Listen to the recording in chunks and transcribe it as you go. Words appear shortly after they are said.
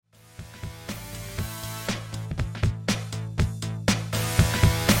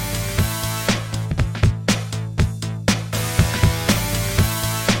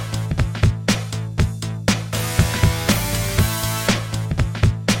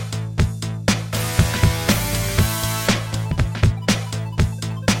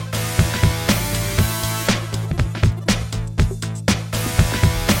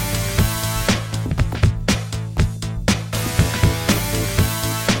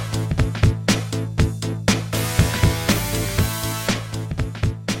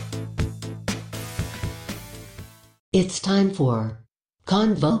It's time for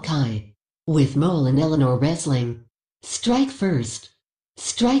Convo Kai with Mole and Eleanor Wrestling. Strike first.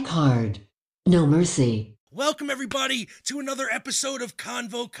 Strike hard. No mercy. Welcome, everybody, to another episode of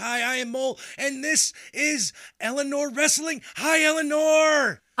Convo Kai. I am Mole, and this is Eleanor Wrestling. Hi,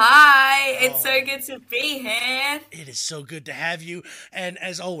 Eleanor! Hi, it's so good to be here. It is so good to have you, and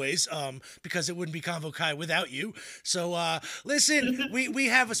as always, because it wouldn't be Convo Kai without you. So, listen, we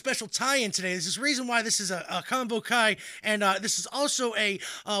have a special tie-in today. There's a reason why this is a Convo Kai, and this is also a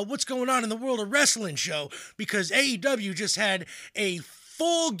What's Going On in the World of Wrestling show, because AEW just had a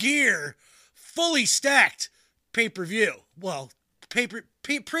full gear, fully stacked pay-per-view. Well,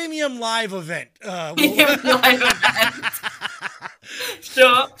 premium live event. Premium live event.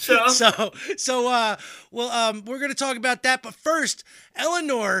 Sure. We're going to talk about that. But first,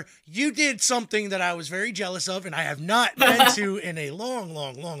 Eleanor, you did something that I was very jealous of, and I have not been to in a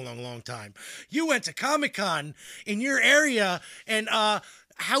long time. You went to Comicon in your area, and how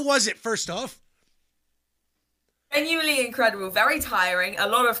was it, first off? Genuinely incredible, very tiring, a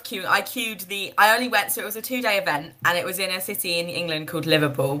lot of queuing. I only went, so it was a 2-day event, and it was in a city in England called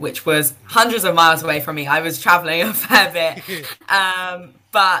Liverpool, which was hundreds of miles away from me. I was traveling a fair bit,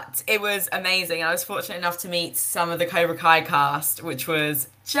 but it was amazing. I was fortunate enough to meet some of the Cobra Kai cast, which was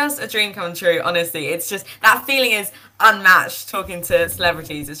just a dream come true, honestly. It's just, that feeling is unmatched talking to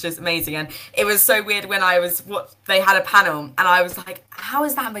celebrities. It's just amazing. And it was so weird when they had a panel, and I was like, how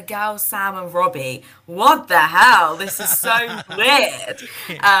is that Miguel, Sam, and Robbie? What the hell? This is so weird.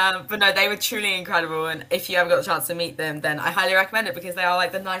 But no, they were truly incredible. And if you ever got the chance to meet them, then I highly recommend it, because they are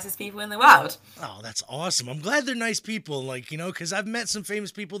like the nicest people in the world. Oh, that's awesome. I'm glad they're nice people. Like, you know, because I've met some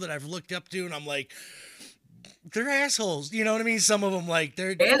famous people that I've looked up to, and I'm like, they're assholes. You know what I mean? Some of them, like,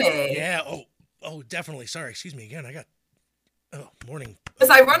 they're... Really? Yeah. Oh, definitely. Sorry. Excuse me again. Morning. It's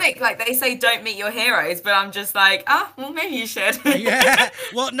ironic, like they say don't meet your heroes, but I'm just like, well, maybe you should. Yeah.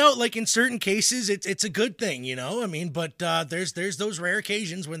 Well, no, like in certain cases, it's a good thing, you know? I mean, but there's those rare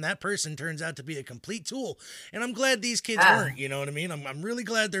occasions when that person turns out to be a complete tool. And I'm glad these kids weren't, you know what I mean? I'm really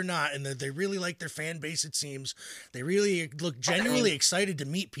glad they're not, and that they really like their fan base, it seems. They really look genuinely excited to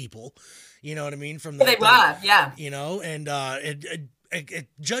meet people, you know what I mean? They were, yeah. You know, and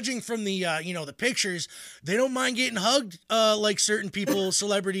judging from the the pictures, they don't mind getting hugged like certain people,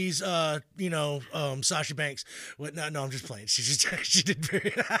 celebrities, Sasha Banks. No, I'm just playing. She did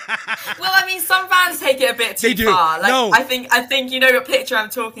very Well, I mean, some fans take it a bit too far. Like, no. I think you know what picture I'm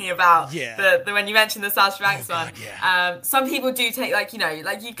talking about. Yeah. The when you mentioned the Sasha Banks one. Yeah. Some people do take, like,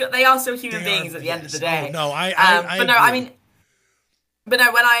 they are still human beings at the end of the day. Oh, no,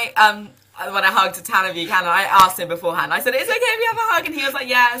 when I hugged Tanner Buchanan, I asked him beforehand. I said, "It's okay if we have a hug," and he was like,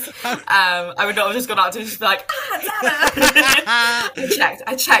 "Yes." I would not have just gone up to him and just be like, Tanner.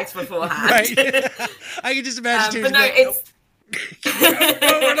 I checked beforehand. Right. I can just imagine. But no, it's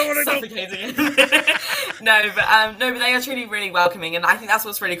I don't want to suffocating. But they are truly really welcoming, and I think that's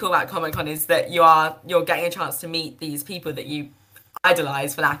what's really cool about Comicon, is that you're getting a chance to meet these people that you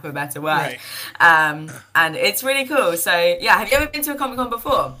idolize, for lack of a better word. Right. And it's really cool. So yeah, have you ever been to a Comic-Con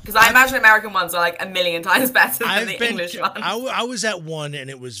before? Because I imagine American ones are like a million times better than the English ones. I was at one, and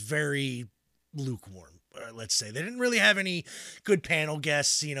it was very lukewarm. Let's say they didn't really have any good panel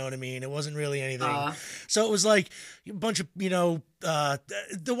guests, you know what I mean? It wasn't really anything. So it was like a bunch of, the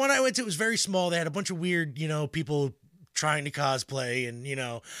one I went to was very small. They had a bunch of weird, people trying to cosplay, and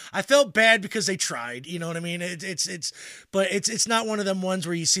I felt bad because they tried, you know what I mean? But it's not one of them ones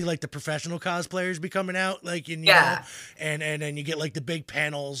where you see like the professional cosplayers be coming out, like, and then you get like the big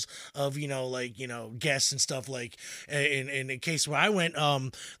panels of guests and stuff. Like in the case where I went,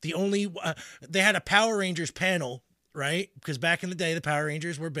 they had a Power Rangers panel. Right? Because back in the day, the Power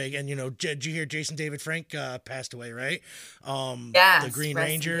Rangers were big. And, did you hear Jason David Frank passed away, right? Yes, the Green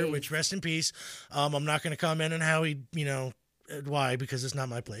Ranger, which rest in peace. I'm not going to comment on how he, why, because it's not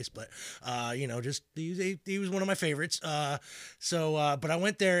my place. But, just he was one of my favorites. But I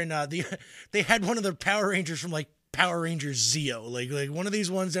went there, and they had one of the Power Rangers from, like, Power Rangers Zeo, like one of these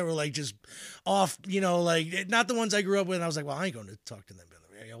ones that were like just off, like not the ones I grew up with. And I was like, well, I ain't going to talk to them.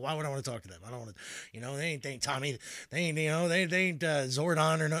 Why would I want to talk to them? I don't want to, they ain't Tommy, they ain't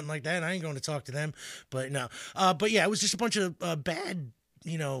Zordon or nothing like that. I ain't going to talk to them. But no, but yeah, it was just a bunch of bad,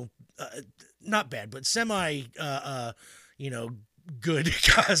 not bad, but semi, good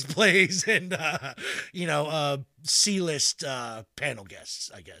cosplays and C-list panel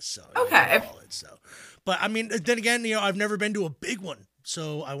guests, I guess. So okay. But I mean, then again, I've never been to a big one.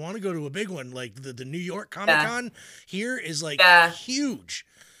 So I want to go to a big one. Like the New York Comic Con here is like huge.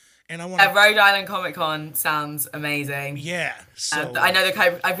 And I want Rhode Island Comicon sounds amazing. Yeah. So I know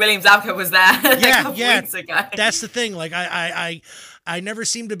William Zabka was there a couple weeks ago. That's the thing. Like I never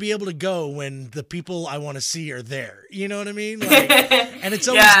seem to be able to go when the people I want to see are there. You know what I mean? Like, and it's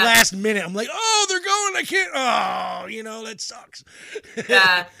always last minute. I'm like, oh, they're going. I can't. Oh, that sucks.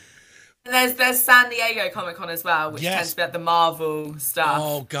 Yeah. And there's San Diego Comic-Con as well, which tends to be like the Marvel stuff.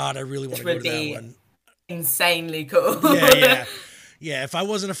 Oh God, I really want to go to that one. Insanely cool. Yeah. Yeah, if I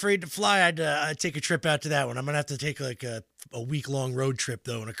wasn't afraid to fly, I'd take a trip out to that one. I'm gonna have to take like a week-long road trip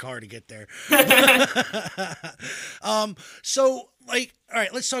though in a car to get there. So like, all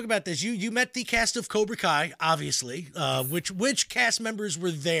right, let's talk about this. You met the cast of Cobra Kai, obviously. Which cast members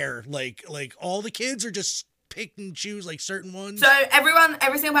were there? Like all the kids, or just pick and choose like certain ones? So every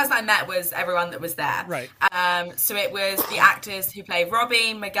single person I met was everyone that was there. Right. So it was the actors who played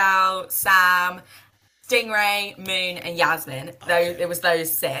Robbie, Miguel, Sam, Stingray, Moon, and Yasmin. It was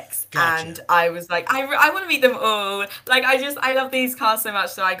those 6. Gotcha. And I was like, I want to meet them all. Like, I love these casts so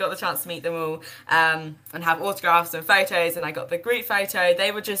much, so I got the chance to meet them all and have autographs and photos, and I got the group photo.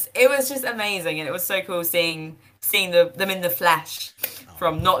 It was just amazing, and it was so cool seeing them in the flesh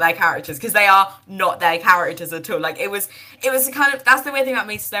from not their characters, because they are not their characters at all. Like, it was kind of, that's the weird thing about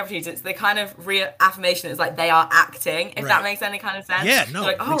meeting celebrities, it's the kind of reaffirmation. It's like they are acting, if that makes any kind of sense. Yeah, no,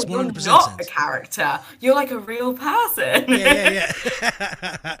 like, it makes 100% you're not sense. a character, you're like a real person. Yeah.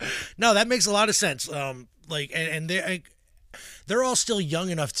 No, that makes a lot of sense. Like, and they're all still young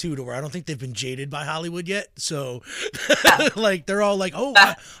enough too to where I don't think they've been jaded by Hollywood yet. So like they're all like, oh,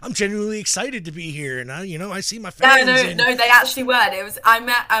 I'm genuinely excited to be here, and I see my fans. No, they actually were. I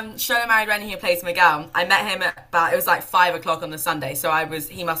met Shola Married Rennie, who plays Miguel. I met him at it was like 5:00 on the Sunday. So I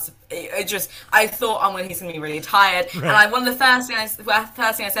thought, he's gonna be really tired. Right. And one of the first thing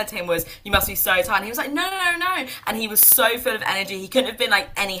I said to him was, you must be so tired. And he was like, no. And he was so full of energy. He couldn't have been like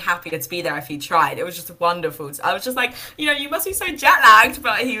any happier to be there if he tried. It was just wonderful. So I was just like, you must be so jet lagged.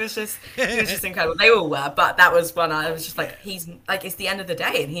 But he was just incredible. They all were. But that was one I was just like, he's like, it's the end of the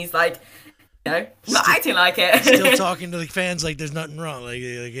day, and he's like, not acting like it. Still talking to the fans like there's nothing wrong. Like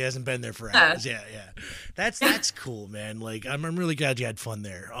he hasn't been there for hours. Yeah. That's cool, man. Like I'm really glad you had fun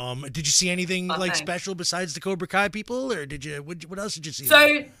there. Did you see anything special besides the Cobra Kai people, or what else did you see?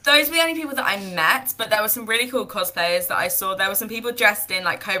 So those were the only people that I met, but there were some really cool cosplayers that I saw. There were some people dressed in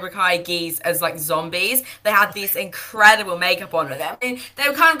like Cobra Kai geese as like zombies. They had these incredible makeup on them. I mean, they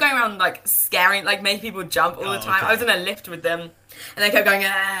were kind of going around like scaring, like making people jump all the time. Okay. I was in a lift with them, and they kept going,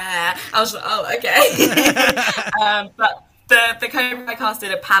 ah. I was like, oh, okay. But the Cobra Kai cast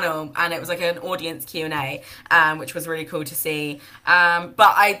did a panel, and it was like an audience Q&A, which was really cool to see. But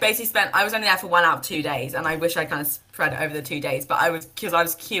I basically I was only there for 1 out of 2 days, and I wish I kind of spread it over the 2 days, but I was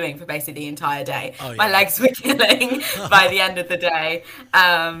queuing for basically the entire day. Oh, yeah. My legs were killing by the end of the day.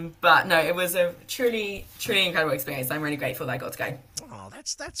 But no, it was a truly, truly incredible experience. I'm really grateful that I got to go. Oh,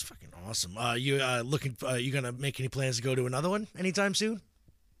 that's fucking awesome. You gonna make any plans to go to another one anytime soon?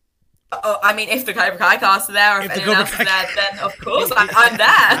 Oh, I mean, if the Cobra Kai cast are there, or if anyone else is there, then of course I'm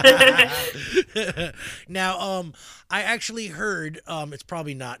there. Now, I actually heard, it's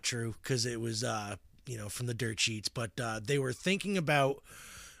probably not true because it was, from the dirt sheets, but they were thinking about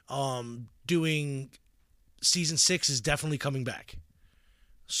doing season 6 is definitely coming back.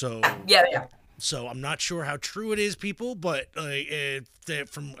 So yeah. So I'm not sure how true it is, people, but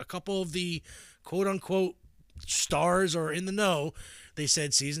from a couple of the quote unquote stars or in the know, they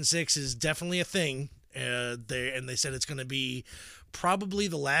said season 6 is definitely a thing. They said it's going to be probably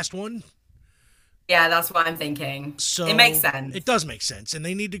the last one. Yeah, that's what I'm thinking. So it makes sense. It does make sense, and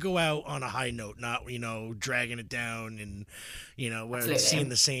they need to go out on a high note, not dragging it down and seeing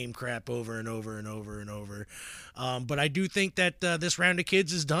the same crap over and over and over and over. But I do think that this round of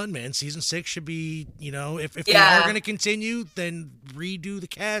kids is done, man. Season 6 should be, if they are going to continue, then redo the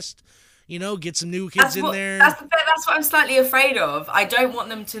cast. Get some new kids in there. That's what I'm slightly afraid of. I don't want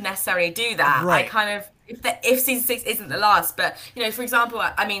them to necessarily do that. Right. I kind of, if season 6 isn't the last, but for example,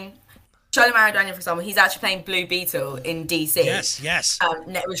 I mean, Charlie Maradona, for example, he's actually playing Blue Beetle in DC. Yes.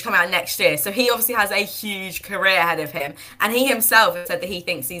 Which come out next year. So he obviously has a huge career ahead of him. And he himself has said that he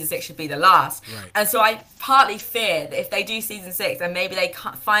thinks season 6 should be the last. Right. And so I partly fear that if they do season 6, then maybe they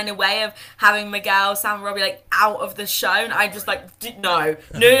can't find a way of having Miguel, Sam, and Robbie out of the show. And I'm just like, no.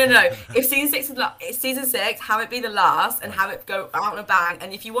 If season 6, have it be the last and have it go out in a bang.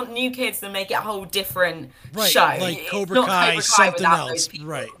 And if you want new kids, then make it a whole different show. Like Cobra Kai, something else.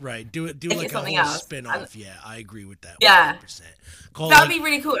 Right. Do it like a whole spin-off. Yeah, I agree with that. 100%. Yeah, that would be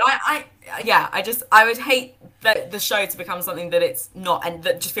really cool. I would hate the show to become something that it's not, and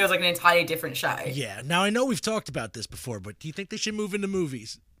that just feels like an entirely different show. Yeah. Now I know we've talked about this before, but do you think they should move into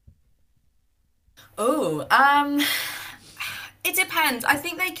movies? Oh, it depends. I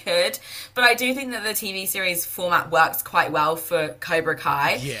think they could, but I do think that the TV series format works quite well for Cobra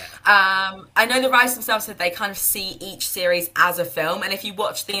Kai. Yeah. I know the writers themselves said they kind of see each series as a film, and if you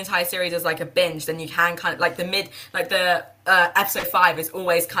watch the entire series as like a binge, then you can kind of like the episode 5 is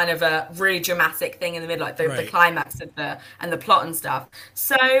always kind of a really dramatic thing in the middle, like the climax of the plot and stuff.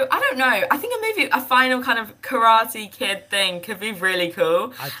 So I don't know. I think a final kind of Karate Kid thing could be really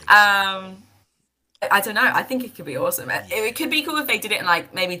cool. I think so. I don't know. I think it could be awesome. It could be cool if they did it in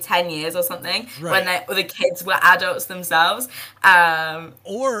like maybe 10 years or something when the kids were adults themselves. Maybe like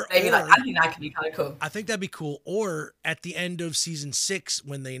I think that could be kind of cool. I think that'd be cool. Or at the end of season 6,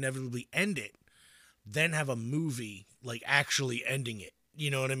 when they inevitably end it, then have a movie like actually ending it. You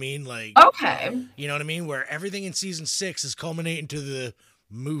know what I mean? Like, okay. You know what I mean? Where everything in season 6 is culminating to the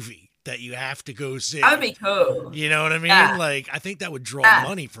movie that you have to go see. That would be cool. You know what I mean? Yeah. Like, I think that would draw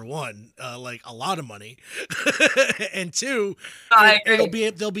money for one, like a lot of money, and two,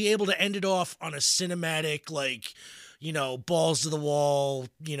 they'll be able to end it off on a cinematic, like, balls to the wall,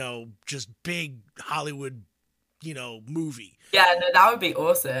 just big Hollywood, movie. Yeah, no, that would be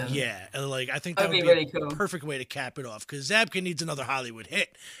awesome. Yeah, like I think that would be really cool. Perfect way to cap it off, because Zabka needs another Hollywood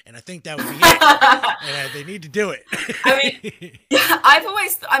hit, and I think that would be it. And they need to do it. I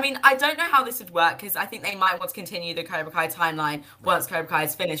don't know how this would work, because I think they might want to continue the Cobra Kai timeline once Cobra Kai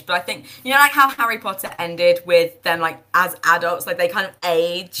is finished. But I think, like how Harry Potter ended with them like as adults, like they kind of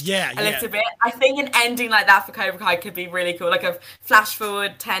aged a little bit. I think an ending like that for Cobra Kai could be really cool. Like a flash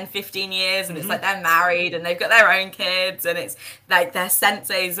forward 10, 15 years, and it's like they're married and they've got their own kids, and it's like they're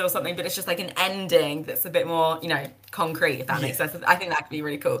senseis or something, but it's just like an ending that's a bit more, concrete, if that makes sense. I think that could be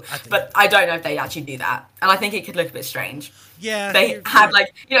really cool. I don't know if they actually do that. And I think it could look a bit strange. Yeah. They have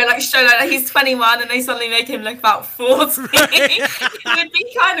show like he's 21 and they suddenly make him look about 40. It would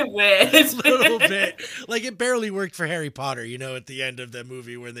be kind of weird. A little bit. Like it barely worked for Harry Potter, at the end of that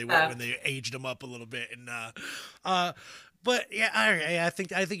movie when they aged him up a little bit. And but yeah, I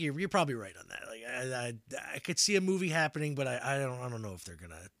think you're probably right on that. Like I could see a movie happening, but I don't know if they're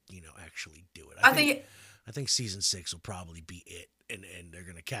gonna actually do it. I think season 6 will probably be it, and they're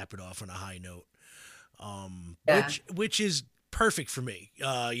gonna cap it off on a high note, which is perfect for me.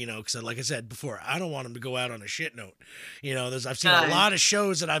 Because like I said before, I don't want them to go out on a shit note. I've seen a lot of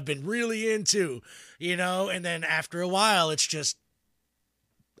shows that I've been really into, and then after a while, it's just.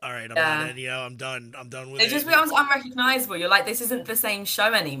 All right, I'm done. I'm done with it. It just becomes unrecognizable. You're like, this isn't the same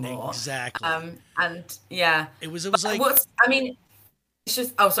show anymore. Exactly. And yeah, it was like. It's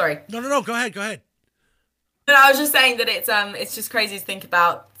just. Oh, sorry. No. Go ahead. No, I was just saying that it's just crazy to think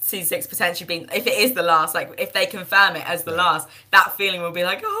about season 6 potentially being, if it is the last, like if they confirm it as the last, that feeling will be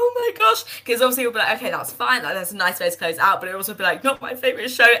like, oh my gosh, because obviously you'll be like, okay, that's fine, like that's a nice way to close out, but it'll also be like, not my favorite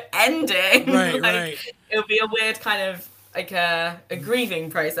show ending. Right. It'll be a weird kind of like a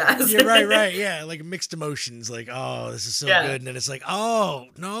grieving process. Yeah, right. Yeah, like mixed emotions. Like, oh, this is so good, and then it's like, oh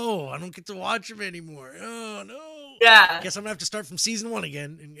no, I don't get to watch him anymore. Oh no. Yeah. Guess I'm gonna have to start from season 1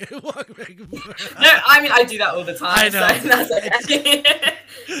 again and walk back. No, I mean I do that all the time. I know. So that's okay.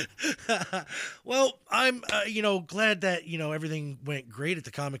 Well, I'm glad that everything went great at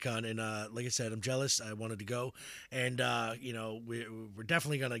the Comicon, and like I said, I'm jealous. I wanted to go, and we're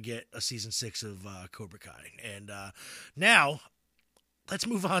definitely gonna get a season 6 of Cobra Kai, and now let's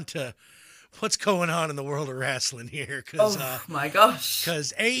move on to what's going on in the world of wrestling here. My gosh.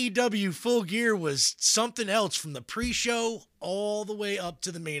 Because AEW Full Gear was something else from the pre-show all the way up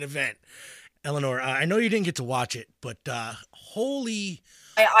to the main event. Eleanor, I know you didn't get to watch it, but holy...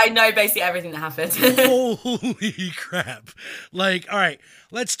 I know basically everything that happened. Holy crap. Like, all right,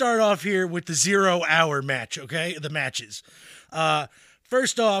 let's start off here with the 0 hour match, okay? The matches.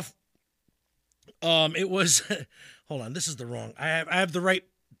 First off, it was... Hold on, this is the wrong... I have the right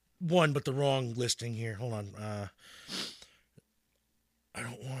one, but the wrong listing here. Hold on. I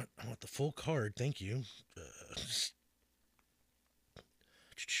want the full card. Thank you.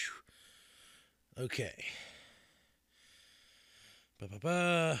 Okay.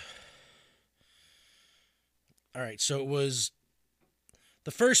 All right, so it was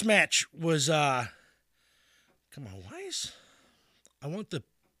the first match was come on,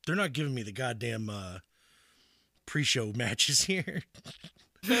 they're not giving me the goddamn pre-show matches here.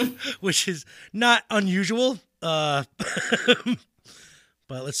 Which is not unusual. But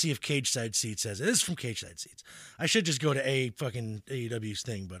let's see if Cage Side Seats says it. This is from Cage Side Seats. I should just go to fucking AEW's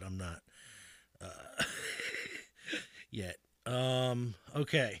thing, but I'm not yet.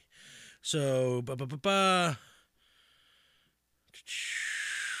 Okay. So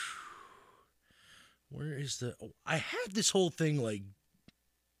where is the I had this whole thing like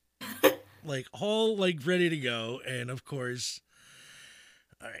like all like ready to go. And of course,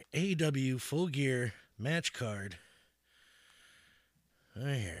 all right, AEW Full Gear match card.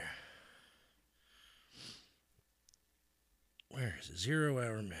 Right here. Where is it? 0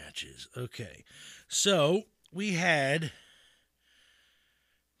 hour matches. Okay. So we had,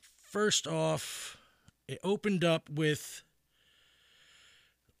 first off, it opened up with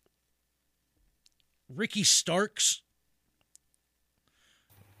Ricky Starks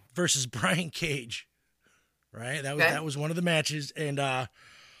versus Brian Cage. Right? That was one of the matches. And oh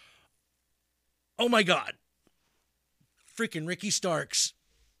my God. Freaking Ricky Starks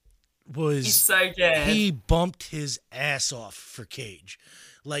He's so good. He bumped his ass off for Cage.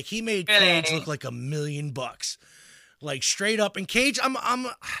 Like, he made Cage look like $1 million. Like, straight up. And Cage, I'm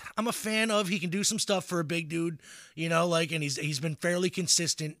a fan of. He can do some stuff for a big dude, you know, like, and he's been fairly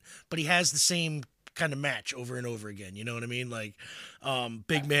consistent, but he has the same kind of match over and over again. You know what I mean? Like,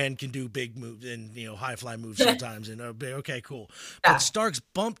 big man can do big moves and, you know, high fly moves sometimes. And okay, cool. But Starks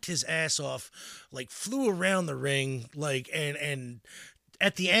bumped his ass off, like, flew around the ring, like, and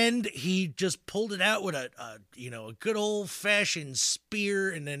at the end, he just pulled it out with a good old fashioned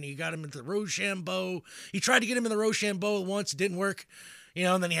spear, and then he got him into the Rochambeau. He tried to get him in the Rochambeau once, it didn't work, you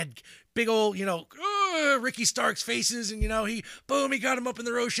know, and then he had big old, Ricky Starks faces, and, he got him up in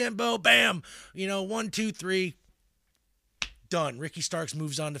the Rochambeau, bam, 1, 2, 3, done. Ricky Starks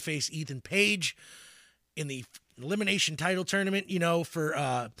moves on to face Ethan Page in the elimination title tournament,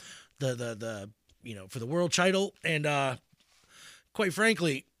 for for the world title, and quite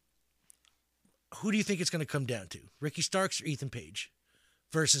frankly, who do you think it's going to come down to? Ricky Starks or Ethan Page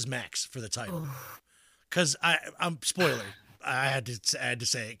versus Max for the title? Because I'm spoiler. I had to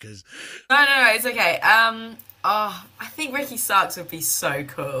say it because no, it's okay. I think Ricky Starks would be so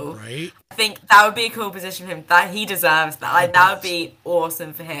cool. Right? I think that would be a cool position for him. That he deserves that. Like, that would be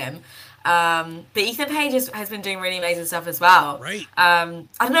awesome for him. But Ethan Page has been doing really amazing stuff as well. Right. I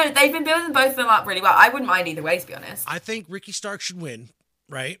don't know. They've been building both of them up really well. I wouldn't mind either way, to be honest. I think Ricky Starks should win,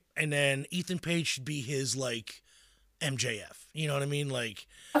 right? And then Ethan Page should be his, like, MJF. You know what I mean? Like,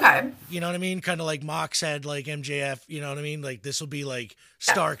 okay. You know what I mean? Kind of like Mox had, like, MJF. You know what I mean? Like, this will be, like,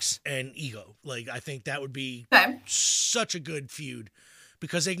 Starks and Ego. Like, I think that would be such a good feud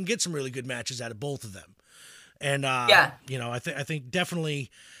because they can get some really good matches out of both of them. And, I think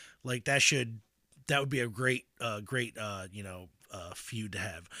definitely... Like, that would be a great feud to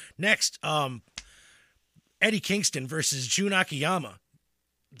have. Next, Eddie Kingston versus Jun Akiyama.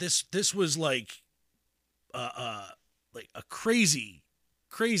 This was like a crazy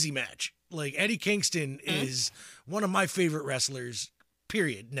match. Like, Eddie Kingston is one of my favorite wrestlers,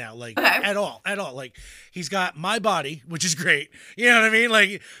 period. Now, like, at all. Like, he's got my body, which is great. You know what I mean?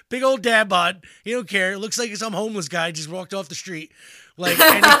 Like, big old dad bod. He don't care. Looks like some homeless guy just walked off the street. Like,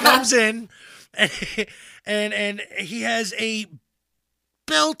 and he comes in and he has a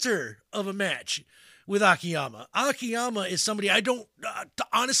belter of a match with Akiyama. Akiyama is somebody I don't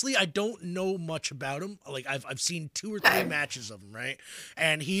know much about him. Like, I've seen 2 or 3 matches of him, right?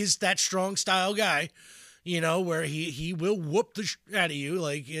 And he's that strong style guy, where he will whoop the shit out of you.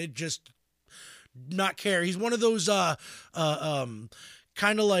 Like, it just not care. He's one of those kind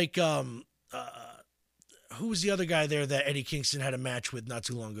of like who was the other guy there that Eddie Kingston had a match with not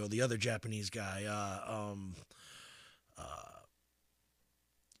too long ago? The other Japanese guy,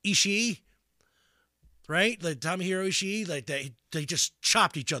 Ishii, right? Like Tomohiro Ishii, like they just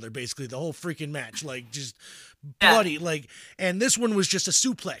chopped each other basically the whole freaking match, like just bloody, like. And this one was just a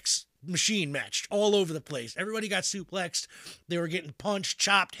suplex machine match all over the place. Everybody got suplexed. They were getting punched,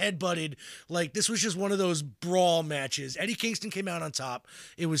 chopped, headbutted. Like, this was just one of those brawl matches. Eddie Kingston came out on top.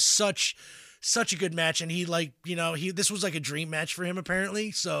 It was such a good match, and he, like, this was like a dream match for him apparently,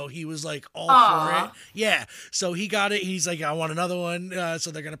 so he was like all for it. Yeah, so he got it. He's like, I want another one.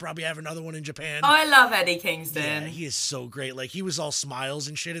 So they're gonna probably have another one in Japan. I love Eddie Kingston. Yeah, he is so great. Like, he was all smiles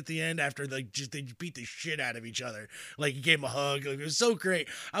and shit at the end after they beat the shit out of each other. Like, he gave him a hug. Like, it was so great.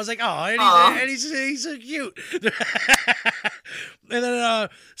 I was like, oh, Eddie's he's so cute. And then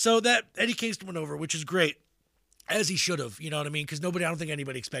so that Eddie Kingston went over, which is great. As he should have, you know what I mean? Because I don't think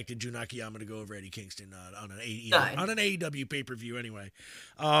anybody expected Jun Akiyama to go over Eddie Kingston on an AEW pay-per-view anyway.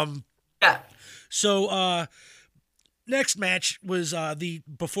 So next match was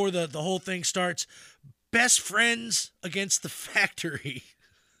before the whole thing starts, Best Friends against the Factory.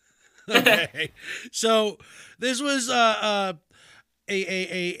 Okay. So this was the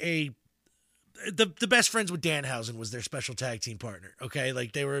Best Friends with Danhausen was their special tag team partner. Okay,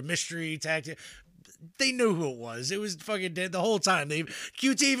 like, they were a mystery tag team. They knew who it was. It was fucking dead the whole time.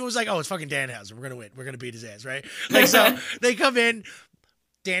 QT even was like, oh, it's fucking Danhausen. We're going to win. We're going to beat his ass, right? Like, so they come in.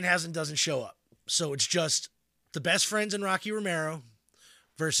 Danhausen doesn't show up. So it's just the best friends and Rocky Romero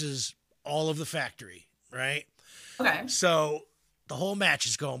versus all of the factory, right? Okay. So the whole match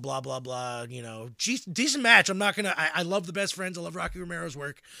is going blah, blah, blah, decent match. I love the best friends. I love Rocky Romero's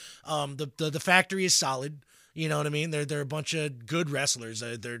work. The factory is solid. You know what I mean? They're a bunch of good wrestlers.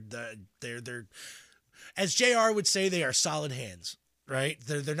 They're as JR would say, they are solid hands, right?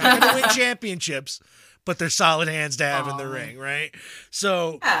 They're not going to win championships, but they're solid hands to have in the ring, right?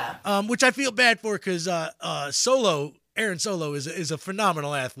 So, which I feel bad for because Aaron Solo is a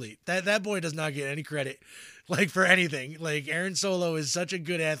phenomenal athlete. That boy does not get any credit, like, for anything. Like, Aaron Solo is such a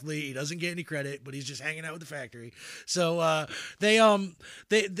good athlete. He doesn't get any credit, but he's just hanging out with the factory. So they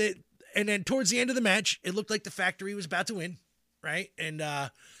and then towards the end of the match, it looked like the factory was about to win, right? And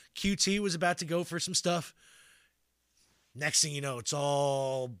QT was about to go for some stuff. Next thing you know, it's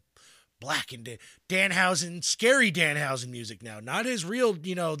all black and Danhausen, scary Danhausen music now. Not his real,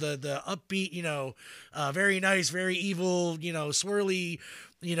 the upbeat, very nice, very evil, swirly,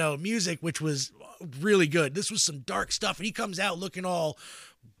 music, which was really good. This was some dark stuff. And he comes out looking all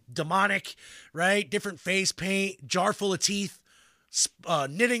demonic, right? Different face paint, jar full of teeth.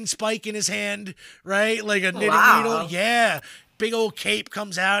 Knitting spike in his hand, right? Like a knitting needle. Yeah. Big old cape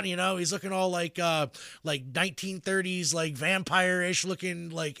comes out, he's looking all like 1930s, like vampire-ish looking.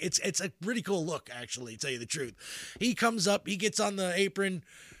 Like it's a pretty cool look, actually, to tell you the truth. He comes up, he gets on the apron,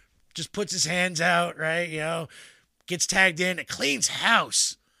 just puts his hands out, right? Gets tagged in and cleans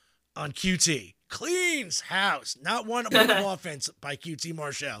house on QT. Cleans house. Not one of offense by QT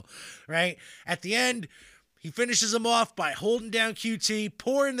Marshall, right? At the end, he finishes him off by holding down QT,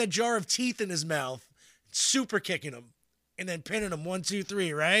 pouring the jar of teeth in his mouth, super kicking him, and then pinning him 1, 2,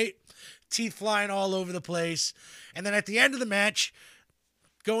 3, right? Teeth flying all over the place. And then at the end of the match,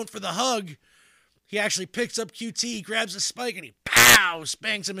 going for the hug, he actually picks up QT, grabs a spike, and he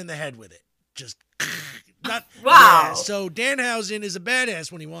spanks him in the head with it. Just not wow. Yeah. So Danhausen is a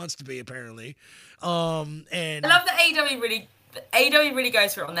badass when he wants to be, apparently. And I love that AEW really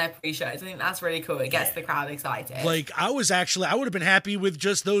goes for it on their pre-shows. I think that's really cool. It gets the crowd excited. Like, I would have been happy with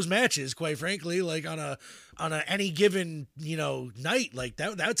just those matches, quite frankly. Like, on a any given night, like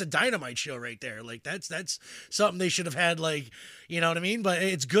that's a Dynamite show right there. Like, that's something they should have had. Like, you know what I mean? But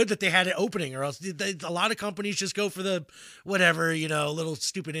it's good that they had it opening, or else a lot of companies just go for the whatever, little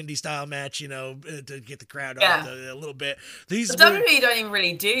stupid indie style match, to get the crowd up a little bit. WWE don't even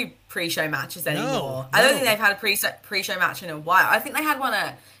really do pre-show matches anymore. No. I don't think they've had a pre-show match in a while. I think they had one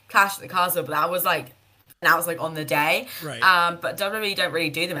at Clash at the Castle, but that was on the day. Right. But WWE don't really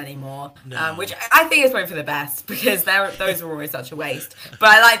do them anymore, No. which I think is probably for the best because those were always such a waste. But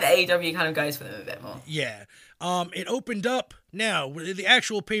I like that AEW kind of goes for them a bit more. Yeah. It opened up now. The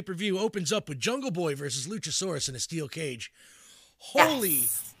actual pay-per-view opens up with Jungle Boy versus Luchasaurus in a steel cage.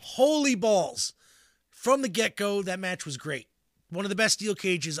 Holy balls. From the get-go, that match was great. One of the best steel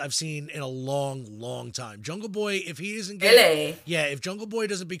cages I've seen in a long, long time. Jungle Boy, if he isn't really, if Jungle Boy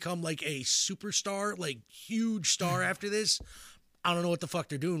doesn't become like a superstar, like huge star after this, I don't know what the fuck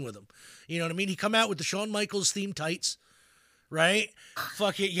they're doing with him. You know what I mean? He come out with the Shawn Michaels themed tights, right?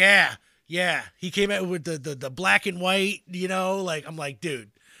 Fuck it, yeah. He came out with the black and white, like, I'm like,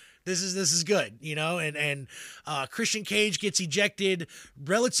 dude, this is good, and Christian Cage gets ejected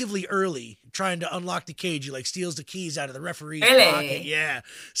relatively early, trying to unlock the cage. He steals the keys out of the referee's pocket. Yeah.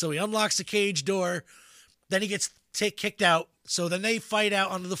 So he unlocks the cage door. Then he gets kicked out. So then they fight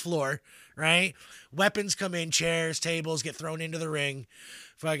out onto the floor, right? Weapons come in, chairs, tables get thrown into the ring.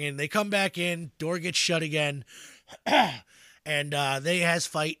 Fucking, they come back in, door gets shut again. And they has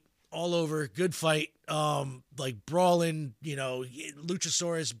fight all over. Good fight. Brawling,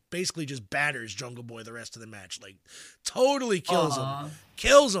 Luchasaurus basically just batters Jungle Boy the rest of the match. Like, totally kills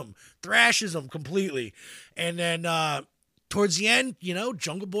him, thrashes him completely. And then towards the end,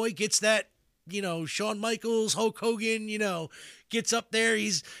 Jungle Boy gets that, Shawn Michaels, Hulk Hogan, gets up there.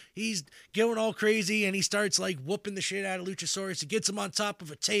 He's going all crazy, and he starts whooping the shit out of Luchasaurus. He gets him on top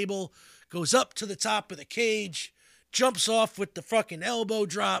of a table, goes up to the top of the cage, jumps off with the fucking elbow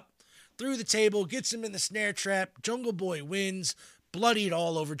drop through the table, gets him in the snare trap. Jungle Boy wins, bloodied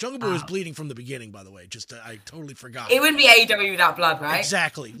all over. Jungle Boy was bleeding from the beginning, by the way. I totally forgot. It wouldn't be AEW without blood, right?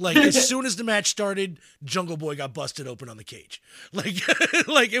 Exactly. As soon as the match started, Jungle Boy got busted open on the cage.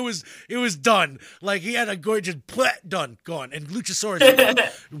 It was done. He had a gore, just done, gone. And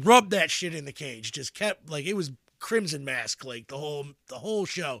Luchasaurus rubbed that shit in the cage. Just kept it was Crimson Mask, the whole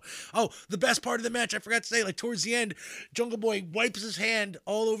show. Oh, the best part of the match, I forgot to say, towards the end, Jungle Boy wipes his hand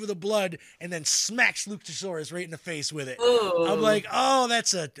all over the blood and then smacks Luchasaurus right in the face with it. Ooh. I'm like, oh,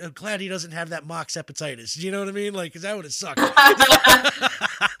 I'm glad he doesn't have that mox hepatitis. You know what I mean? Because that would have sucked.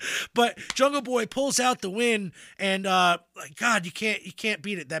 Jungle Boy pulls out the win, and God, you can't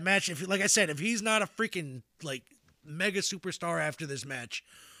beat it. That match, like I said, if he's not a freaking like mega superstar after this match,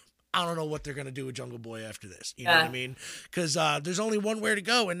 I don't know what they're gonna do with Jungle Boy after this. You know what I mean? Because there's only one where to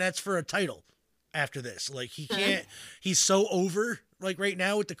go, and that's for a title. After this, like he can't. He's so over like right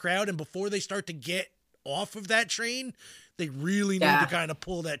now with the crowd, and before they start to get off of that train, they really need to kind of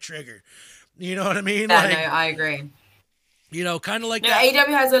pull that trigger. You know what I mean? Yeah, no, I agree. You know, kind of like that.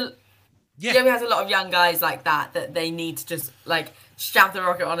 AEW has a lot of young guys like that they need to just like strap the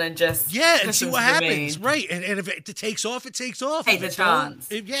rocket on and just and see what happens, right? And if it takes off, it takes off. Take the chance.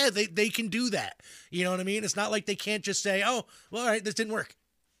 They can do that. You know what I mean? It's not like they can't just say, "Oh, well, all right, this didn't work."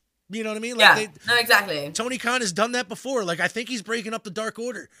 You know what I mean? Like no, exactly. Tony Khan has done that before. Like, I think he's breaking up the Dark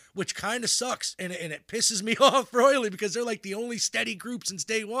Order, which kind of sucks. And it pisses me off royally because they're like the only steady group since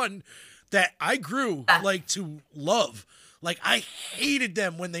day one that I grew like to love. Like, I hated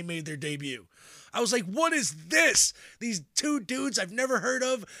them when they made their debut. I was like, what is this? These two dudes I've never heard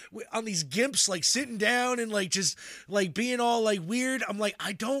of on these gimps, like sitting down and like just like being all like weird. I'm like,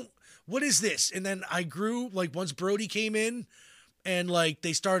 what is this? And then I grew like once Brody came in. And, like,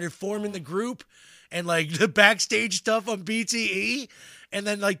 they started forming the group and, like, the backstage stuff on BTE. And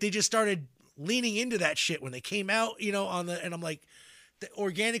then, like, they just started leaning into that shit when they came out, you know, and I'm like, they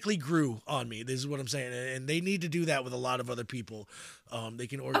organically grew on me. This is what I'm saying. And they need to do that with a lot of other people. They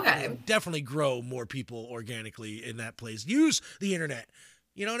can definitely grow more people organically in that place. Use the internet.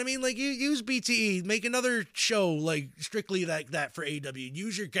 You know what I mean? Like, you use BTE, make another show, like, strictly like that for AEW.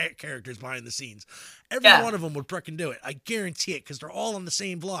 Use your characters behind the scenes. Every one of them would frickin' do it. I guarantee it, because they're all on the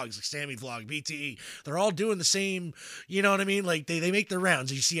same vlogs, like Sammy vlog, BTE. They're all doing the same, you know what I mean? Like, they make their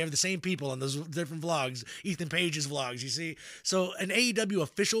rounds. You see the same people on those different vlogs. Ethan Page's vlogs, you see? So, an AEW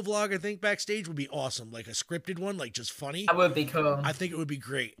official vlog, I think, backstage would be awesome. Like, a scripted one, like, just funny. That would be cool. I think it would be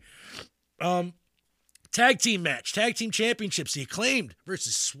great. Tag team match, tag team championships, the Acclaimed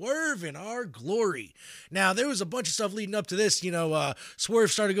versus Swerve in Our Glory. Now, there was a bunch of stuff leading up to this. You know,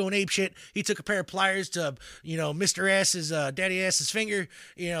 Swerve started going apeshit. He took a pair of pliers to, you know, Mr. Ass's, Daddy Ass's finger,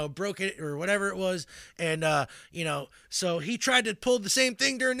 you know, broke it or whatever it was. And, you know, so he tried to pull the same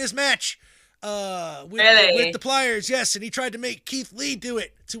thing during this match with the pliers. Yes, and he tried to make Keith Lee do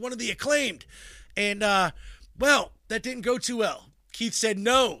it to one of the Acclaimed. And, well, that didn't go too well. Keith said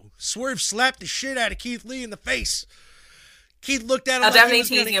no. Swerve slapped the shit out of Keith Lee in the face. Keith looked at him like definitely he was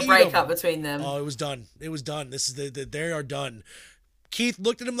going to eat teasing a breakup between them. Oh, it was done. It was done. This is they are done. Keith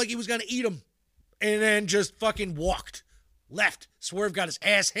looked at him like he was going to eat him, and then just fucking walked. Left. Swerve got his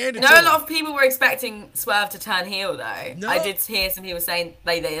ass handed to him. A lot of people were expecting Swerve to turn heel, though. No. I did hear some people saying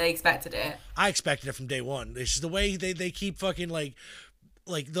they expected it. I expected it from day one. It's just the way they keep fucking like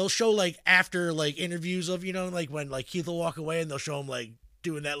they'll show like after like interviews of, you know, like when like Keith will walk away and they'll show him like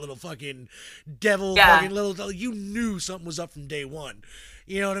doing that little fucking devil fucking little, you knew something was up from day one.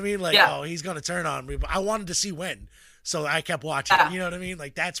 You know what I mean? Like, oh, he's going to turn on me. But I wanted to see when. So I kept watching. You know what I mean?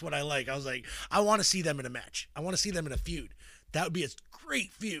 Like, that's what I like. I was like, I want to see them in a match. I want to see them in a feud. That would be a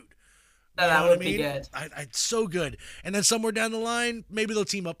great feud. That would be good. It's so good. And then somewhere down the line, maybe they'll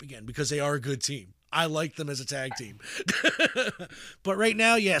team up again because they are a good team. I like them as a tag team. But right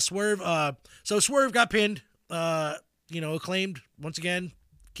now, Swerve. So Swerve got pinned. You know, Acclaimed, once again,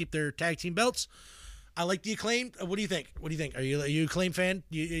 keep their tag team belts. I like the Acclaimed. What do you think? Are you a Acclaimed fan?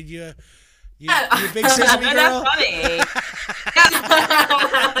 You a big Sesame girl? That's funny.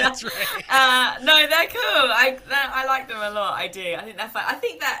 That's right. No, they're cool. I like them a lot. I do. I think they're fun. I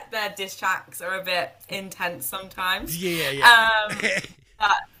think that their diss tracks are a bit intense sometimes. Yeah.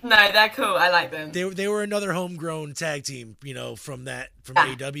 No, they're cool. I like them. They were another homegrown tag team, you know, from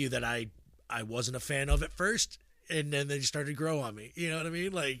AEW that I wasn't a fan of at first, and then they started to grow on me. You know what I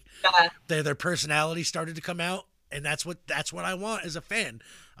mean? Like their personality started to come out, and that's what I want as a fan.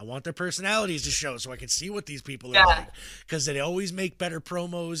 I want their personalities to show so I can see what these people are like, because they always make better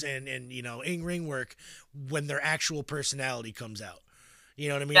promos and you know, in-ring work when their actual personality comes out. You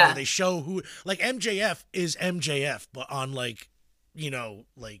know what I mean? Where they show who, like MJF is MJF, but on like, you know,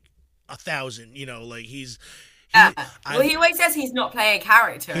 like 1,000, you know, like he always says he's not playing a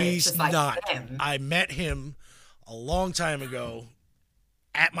character. He's just like not. Him. I met him a long time ago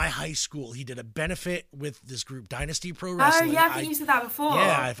at my high school. He did a benefit with this group, Dynasty Pro Wrestling. Oh, yeah, I think you said that before.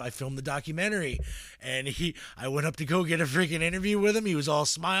 Yeah, I filmed the documentary, and I went up to go get a freaking interview with him. He was all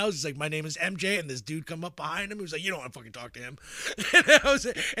smiles. He's like, my name is MJ, and this dude come up behind him. He was like, you don't want to fucking talk to him.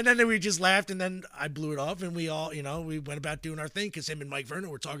 And then we just laughed, and then I blew it off, and we all, you know, we went about doing our thing, because him and Mike Vernon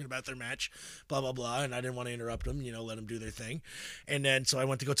were talking about their match, blah, blah, blah, and I didn't want to interrupt them, you know, let them do their thing. And then, so I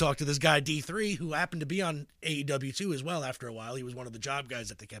went to go talk to this guy, D3, who happened to be on AEW too as well after a while. He was one of the job guys guys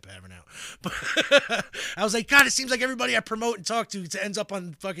that they kept having out. But I was like, God, it seems like everybody I promote and talk to ends up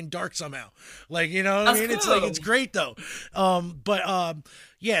on fucking Dark somehow. Like, you know what I mean? Cool. It's like, it's great though.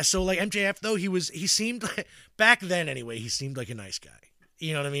 Yeah, so like MJF though, he seemed like, back then anyway, he seemed like a nice guy.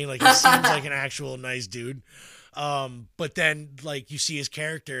 You know what I mean? Like, he seems like an actual nice dude. But then like you see his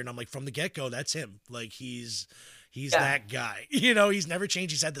character and I'm like, from the get-go, that's him. Like he's that guy. You know, he's never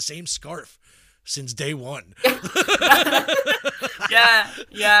changed. He's had the same scarf since day one. yeah,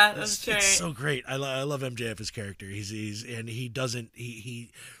 that's true. It's so great. I love MJF, his character. He doesn't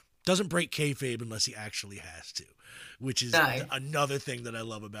break kayfabe unless he actually has to, which is another thing that I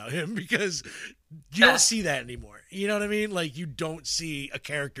love about him, because you don't see that anymore. You know what I mean? Like, you don't see a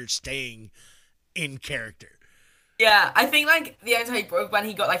character staying in character. Yeah, I think like the end time when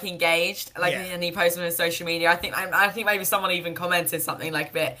he got like engaged, like and he posted on his social media, I think maybe someone even commented something like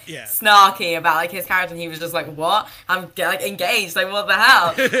a bit snarky about like his character, and he was just like, "What? I'm like engaged? Like what the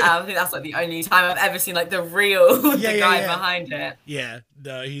hell?" I think that's like the only time I've ever seen like the real guy behind it. Yeah,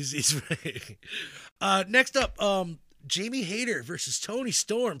 no, he's next up, Jamie Hayter versus Toni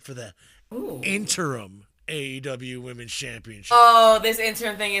Storm for the interim AEW Women's Championship. Oh, this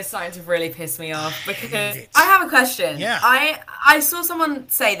interim thing is starting to really piss me off, because I have a question. Yeah. I saw someone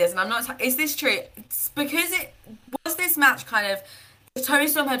say this, and I'm not. Is this true? It's because was this match kind of, if Toni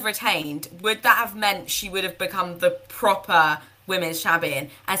Storm had retained, would that have meant she would have become the proper women's champion?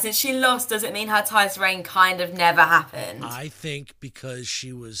 And since she lost, does it mean her title reign kind of never happened? I think because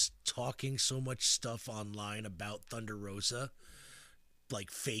she was talking so much stuff online about Thunder Rosa,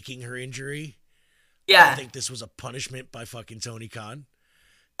 like faking her injury. Yeah. I think this was a punishment by fucking Tony Khan.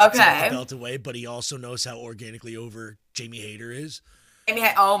 Okay. To take the belt away, but he also knows how organically over Jamie Hayter is.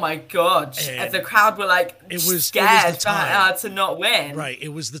 Oh my god. And the crowd were like scared to not win. Right. It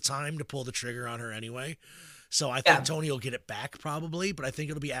was the time to pull the trigger on her anyway. So I think Tony will get it back probably, but I think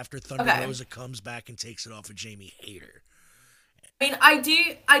it'll be after Thunder Rosa comes back and takes it off of Jamie Hayter. I mean,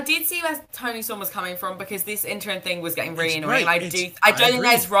 I did see where Toni Storm was coming from, because this interim thing was getting really annoying. I don't think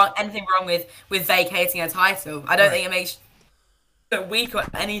there's anything wrong with vacating a title. I don't think it makes it weak or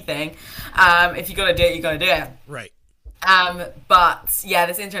anything. If you gotta do it, you gotta do it. Right. But yeah,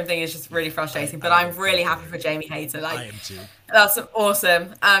 this interim thing is just really frustrating. But I'm really happy for Jamie Hayter. Like, I am too. That's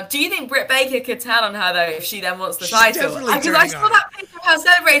awesome. Do you think Britt Baker could turn on her though if she then wants the title? Because I saw that picture of her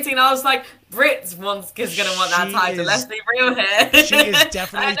celebrating, and I was like, Britt is gonna want that title. Let's be real here. She is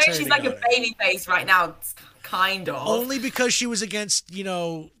definitely. I know she's like a baby face right now, kind of. Only because she was against,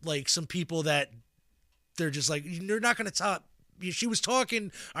 like some people that they're just like, you're not gonna top. She was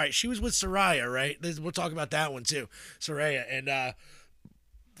talking. All right, she was with Saraya, right? We'll talk about that one too, Saraya, and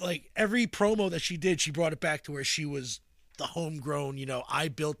like every promo that she did, she brought it back to where she was the homegrown, I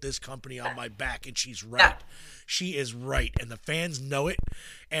built this company on my back, and she's right. Yeah. She is right, and the fans know it,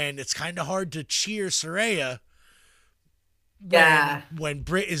 and it's kind of hard to cheer Saraya when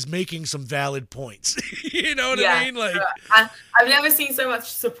Britt is making some valid points. You know what I mean? Like, I've never seen so much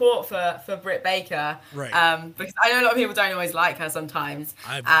support for Britt Baker, right? Because I know a lot of people don't always like her sometimes.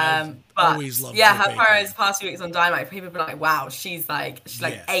 I've always loved her promos past few weeks on Dynamite, people have been like, wow, she's like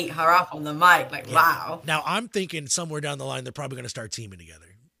ate her up on the mic, wow. Now I'm thinking somewhere down the line they're probably going to start teaming together.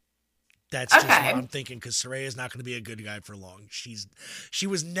 That's just what I'm thinking, because Saraya's not going to be a good guy for long. She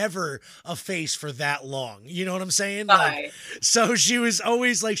was never a face for that long. You know what I'm saying? Like, so she was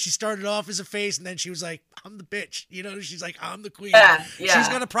always like, she started off as a face, and then she was like, I'm the bitch. She's like, I'm the queen. Yeah. She's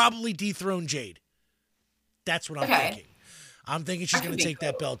going to probably dethrone Jade. That's what I'm thinking. I'm thinking she's going to take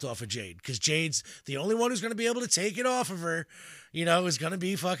that belt off of Jade, because Jade's the only one who's going to be able to take it off of her. Is going to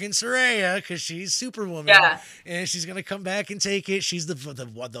be fucking Saraya, because she's Superwoman. Yeah. And she's going to come back and take it. She's the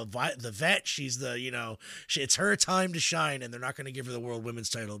vet. She's the, it's her time to shine, and they're not going to give her the World Women's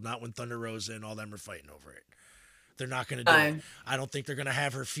title, not when Thunder Rosa and all them are fighting over it. They're not going to do it. I don't think they're going to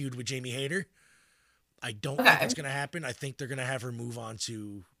have her feud with Jamie Hayter. I don't think that's going to happen. I think they're going to have her move on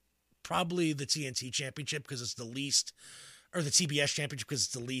to probably the TNT Championship, because it's the least, or the TBS Championship, because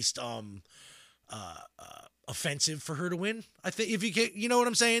it's the least offensive for her to win. I think, if you get, you know what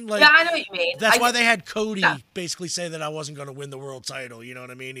I'm saying? Like, yeah, I know what you mean. That's why they had Cody basically say that I wasn't going to win the world title. You know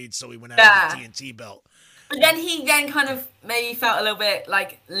what I mean? So he went after the TNT belt. But then he kind of maybe felt a little bit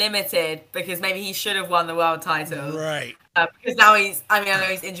like limited, because maybe he should have won the world title. Right. Because now I know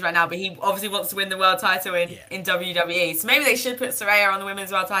he's injured right now, but he obviously wants to win the world title in WWE. So maybe they should put Saraya on the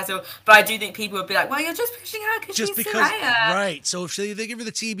women's world title. But I do think people would be like, well, you're just pushing her because she's Saraya. Right. So if they give her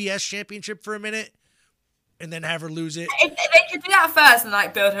the TBS championship for a minute, and then have her lose it. If they could do that first and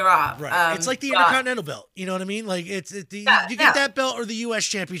like build her up. Right. It's like the Intercontinental belt. You know what I mean? Like you get that belt or the U.S.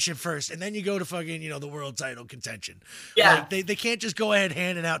 Championship first, and then you go to fucking the world title contention. Yeah. Like they can't just go ahead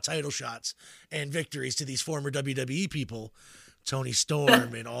handing out title shots and victories to these former WWE people, Tony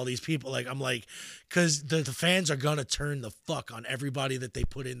Storm and all these people. Like I'm like, because the fans are gonna turn the fuck on everybody that they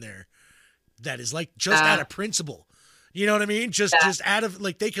put in there. That is like just out of principle. You know what I mean? Just out of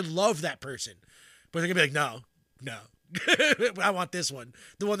like they could love that person. But they're going to be like, no. I want this one.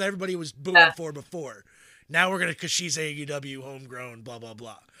 The one that everybody was booing for before. Now we're going to, because she's AEW, homegrown, blah, blah,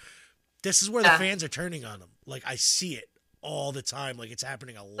 blah. This is where the fans are turning on them. Like, I see it all the time. Like, it's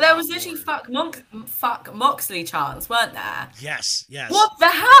happening a lot. There was literally fuck Moxley chants, weren't there? Yes. What the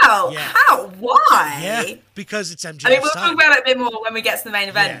hell? Yeah. How? Why? Yeah, because it's MJF's I mean, we'll time. talk about it a bit more when we get to the main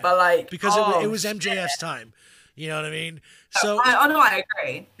event, but like... Because it was MJF's time. You know what I mean? So I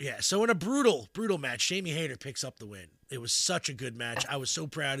agree. Yeah, so in a brutal match, Jamie Hayter picks up the win. It was such a good match. I was so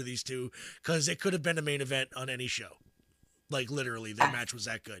proud of these two because it could have been the main event on any show. Like literally, their match was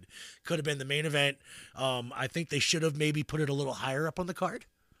that good. Could have been the main event. I think they should have maybe put it a little higher up on the card.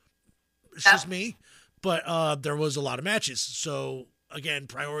 It's just me. But there was a lot of matches. So again,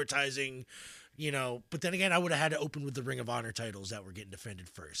 prioritizing... but then again, I would have had to open with the Ring of Honor titles that were getting defended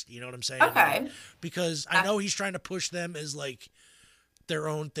first. You know what I'm saying? Okay. Because I know he's trying to push them as like their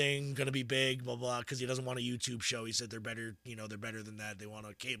own thing, going to be big, blah, blah, because he doesn't want a YouTube show. He said they're better, they're better than that. They want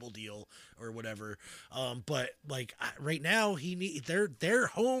a cable deal or whatever. But like right now, their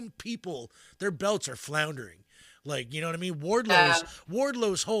home people, their belts are floundering. Like, you know what I mean?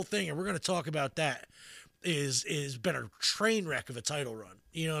 Wardlow's whole thing, and we're going to talk about that, is been a train wreck of a title run.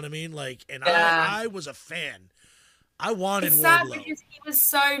 You know what I mean? Like, and I was a fan. I wanted Wardlow. Sad because he was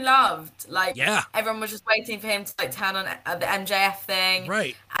so loved. Like, everyone was just waiting for him to like turn on the MJF thing.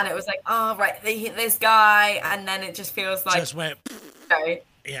 Right. And it was like, oh, right, they hit this guy. And then it just feels like... Just went...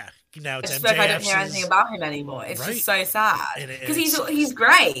 Yeah. Now it's MJF. I don't hear anything about him anymore. It's just so sad. Because he's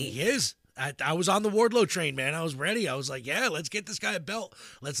great. He is. I was on the Wardlow train, man. I was ready. I was like, yeah, let's get this guy a belt.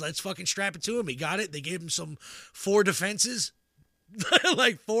 Let's fucking strap it to him. He got it. They gave him some 4 defenses,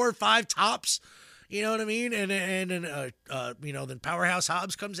 like 4 or 5 tops. You know what I mean? And then Powerhouse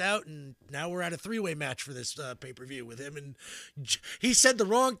Hobbs comes out, and now we're at a 3-way match for this pay-per-view with him. And he said the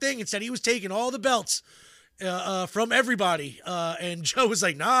wrong thing and said he was taking all the belts from everybody. And Joe was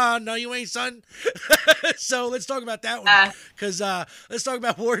like, nah, no, you ain't, son. So let's talk about that one. Because let's talk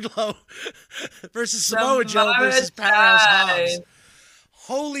about Wardlow versus Samoa Joe versus Powerhouse Hobbs.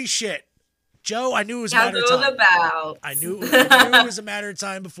 Holy shit. Joe, I knew it was a matter of time. I knew it was a matter of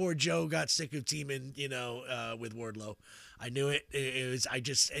time before Joe got sick of teaming, with Wardlow. I knew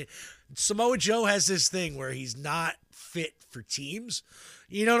it. Samoa Joe has this thing where he's not fit for teams.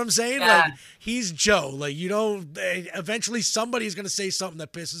 You know what I'm saying? Yeah. Like, he's Joe. Like, eventually somebody's going to say something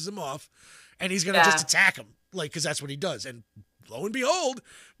that pisses him off, and he's going to just attack him. Like, because that's what he does. And lo and behold,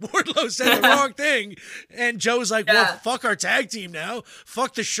 Wardlow said the wrong thing. And Joe's like, well, fuck our tag team now.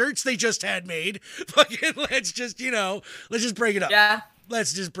 Fuck the shirts they just had made. Fucking let's just break it up. Yeah.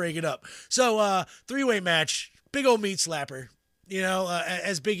 Let's just break it up. So, 3-way match, big old meat slapper.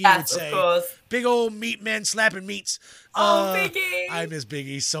 As Big E would say, big old meat men slapping meats. Big E! I miss Big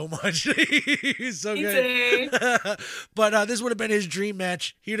E so much. He's so Me good. too. But this would have been his dream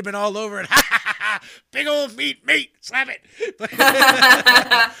match. He would have been all over it. Big old meat, slap it.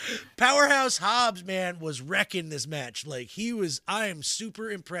 Powerhouse Hobbs, man, was wrecking this match. Like I am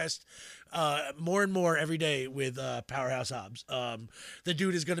super impressed. More and more every day with Powerhouse Hobbs. The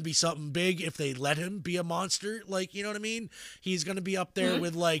dude is going to be something big if they let him be a monster. Like, you know what I mean? He's going to be up there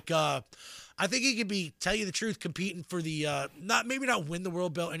with I think he could be, tell you the truth, competing for the maybe not win the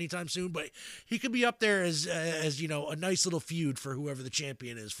world belt anytime soon, but he could be up there as a nice little feud for whoever the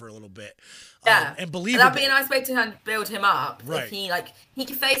champion is for a little bit. Yeah, and believe that'd be a nice way to build him up. Right. If he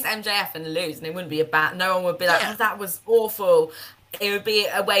could face MJF and lose, and it wouldn't be a bad. No one would be like, oh, that was awful. It would be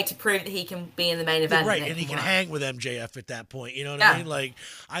a way to prove that he can be in the main event. Right, and he can hang with MJF at that point. You know what I mean? Like,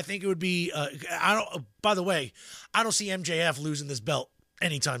 I think it would be, by the way, I don't see MJF losing this belt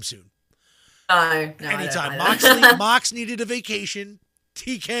anytime soon. No, anytime. Mox needed a vacation.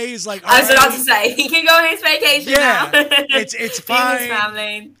 TK is like, I was about to say, he can go on his vacation now. It's fine. His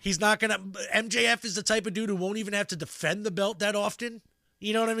family. He's not going to, MJF is the type of dude who won't even have to defend the belt that often.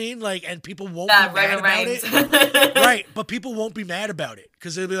 You know what I mean? Like, and people won't be mad about it. Right, but people won't be mad about it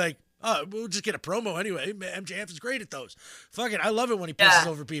because they'll be like, We'll just get a promo anyway. MJF is great at those. Fuck it, I love it when he pisses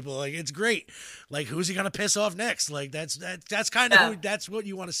over people. Like, it's great. Like, who's he gonna piss off next? Like, that's kind of that's what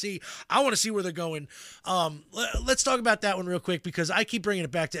you want to see. I want to see where they're going. Let's talk about that one real quick because I keep bringing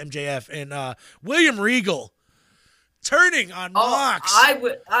it back to MJF and William Regal turning on Mox.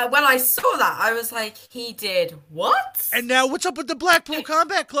 When I saw that, I was like, he did what? And now what's up with the Blackpool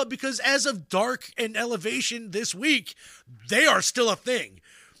Combat Club? Because as of Dark and Elevation this week, they are still a thing.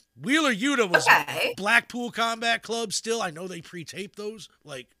 Wheeler Yuta was Blackpool Combat Club still. I know they pre-tape those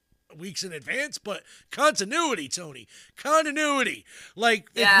like weeks in advance, but continuity, Tony. Continuity. Like,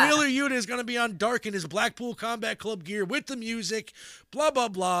 if Wheeler Yuta is going to be on Dark in his Blackpool Combat Club gear with the music, blah, blah,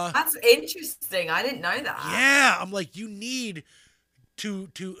 blah. That's interesting. I didn't know that. Yeah. I'm like, you need to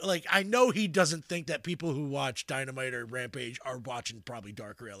like, I know he doesn't think that people who watch Dynamite or Rampage are watching probably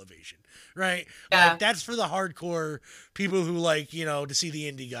Dark or Elevation, right? Yeah. Like, that's for the hardcore people who like, you know, to see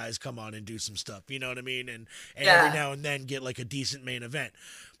the indie guys come on and do some stuff, you know what I mean? And every now and then get like a decent main event.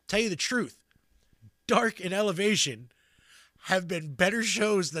 Tell you the truth, Dark and Elevation have been better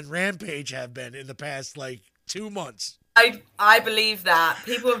shows than Rampage have been in the past like 2 months. I believe that.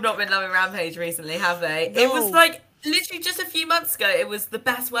 People have not been loving Rampage recently, have they? No. It was like literally just a few months ago, it was the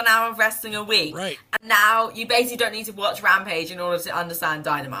best 1 hour of wrestling a week. Right. And now you basically don't need to watch Rampage in order to understand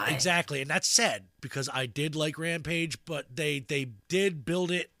Dynamite. Exactly. And that's sad because I did like Rampage, but they did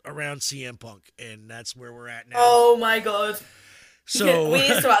build it around CM Punk, and that's where we're at now. Oh my God. So we need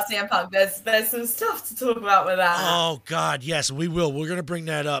to talk about CM Punk. There's some stuff to talk about with that. Oh God, yes, we will. We're gonna bring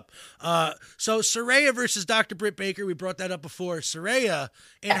that up. So Saraya versus Dr. Britt Baker. We brought that up before. Saraya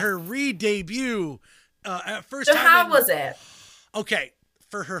in her re-debut. At first so time how was it? Okay,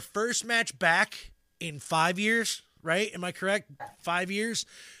 for her first match back in 5 years, right? Am I correct? 5 years.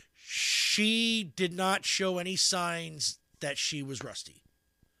 She did not show any signs that she was rusty.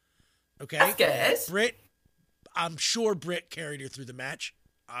 Okay, that's good. Britt. I'm sure Britt carried her through the match.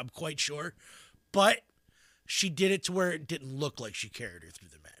 I'm quite sure. But she did it to where it didn't look like she carried her through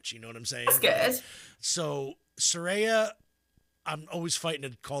the match. You know what I'm saying? That's good. So, Saraya, I'm always fighting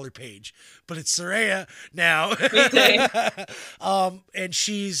to call her Paige, but it's Saraya now. Me too. And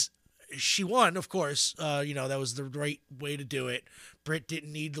she won, of course. You know, that was the right way to do it. Britt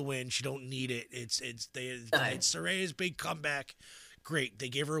didn't need the win. She don't need it. It's Saraya's big comeback. Great. They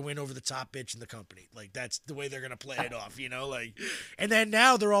gave her a win over the top bitch in the company. Like, that's the way they're going to play it off, you know? Like, and then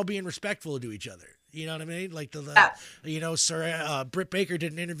now they're all being respectful to each other. You know what I mean? Like, you know, Britt Baker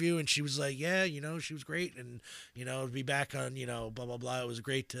did an interview and she was like, yeah, you know, she was great. And, you know, to be back on, you know, blah, blah, blah. It was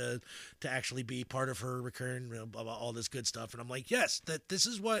great to actually be part of her return, blah, blah, blah, all this good stuff. And I'm like, yes, this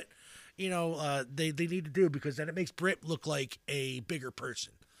is what, you know, they need to do, because then it makes Britt look like a bigger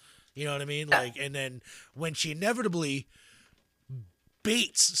person. You know what I mean? Like, and then when she inevitably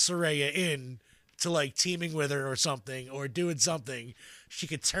baits Saraya in to like teaming with her or something or doing something, she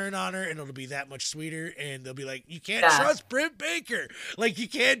could turn on her and it'll be that much sweeter, and they'll be like, you can't trust Britt Baker, like you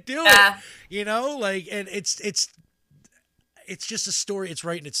can't do it, you know, like, and it's just a story. It's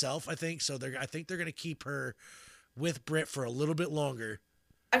writing itself, I think. So I think they're gonna keep her with Britt for a little bit longer.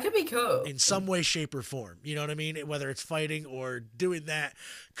 That could be cool. In some way, shape, or form. You know what I mean? Whether it's fighting or doing that.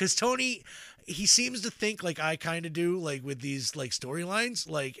 Because Tony, he seems to think like I kind of do, like with these like storylines.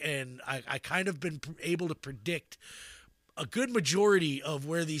 Like, and I kind of been able to predict a good majority of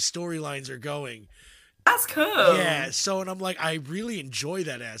where these storylines are going. That's cool. Yeah. So, and I'm like, I really enjoy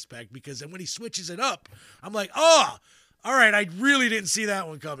that aspect, because then when he switches it up, I'm like, oh, all right, I really didn't see that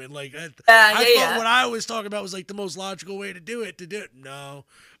one coming. Like, I thought what I was talking about was like the most logical way to do it. No.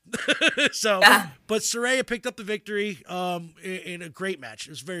 So, but Saraya picked up the victory in a great match.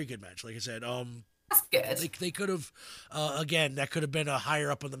 It was a very good match, like I said. That's good. They could have, again, that could have been a higher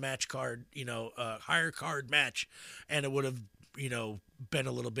up on the match card, you know, higher card match, and it would have, you know, been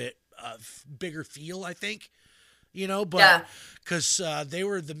a little bit bigger feel, I think, you know, but because they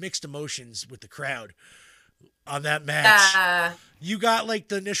were the mixed emotions with the crowd on that match. You got like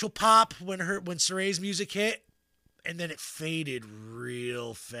the initial pop when Saraya's music hit, and then it faded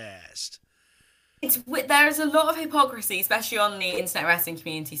real fast. There is a lot of hypocrisy, especially on the internet wrestling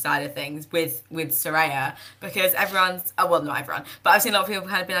community side of things with Saraya, because everyone's, well, not everyone, but I've seen a lot of people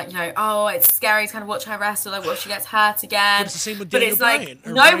kind of be like, you know, oh, it's scary to kind of watch her wrestle, like what if she gets hurt again. But it's the same with Daniel Bryan.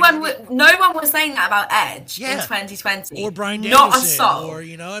 No one was saying that about Edge in 2020. Or Bryan Danielson. Not a soul. Or,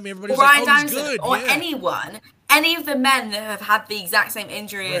 you know, I mean, everybody's Bryan like, oh, he's Danielson, good. Or anyone. any of the men that have had the exact same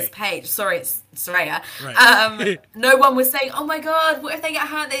injury as Paige, sorry, it's Saraya, no one was saying, oh my god, what if they get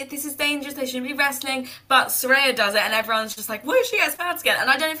hurt? This is dangerous, they shouldn't be wrestling. But Saraya does it, and everyone's just like, what if she gets hurt again? And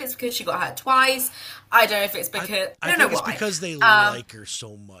I don't know if it's because she got hurt twice. I don't know if it's because... I don't know why. It's because they like her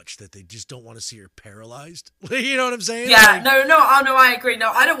so much that they just don't want to see her paralyzed. You know what I'm saying? Yeah, no, I agree.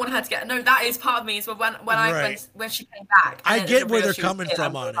 No, I don't want her to get... No, that is part of me. Is when she came back. I get where they're coming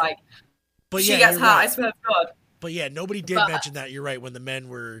from on it. But she gets hurt, I swear to God. But yeah, nobody did mention that. You're right, when the men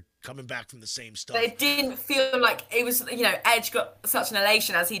were coming back from the same stuff. They didn't feel like it was, Edge got such an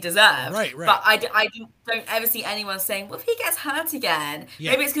elation as he deserved. Right. But I don't ever see anyone saying, well, if he gets hurt again.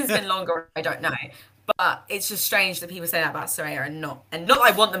 Yeah. Maybe it's because it's been longer, I don't know. But it's just strange that people say that about Saraya and not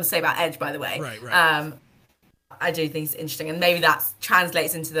I want them to say about Edge, by the way. Right. I do think it's interesting, and maybe that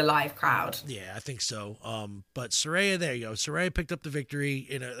translates into the live crowd. Yeah, I think so. But Saraya, there you go. Saraya picked up the victory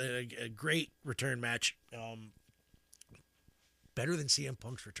in a great return match. Better than CM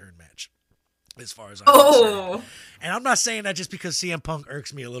Punk's return match, as far as I'm concerned. And I'm not saying that just because CM Punk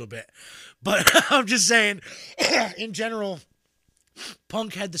irks me a little bit, but I'm just saying, in general,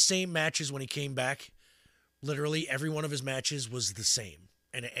 Punk had the same matches when he came back. Literally, every one of his matches was the same,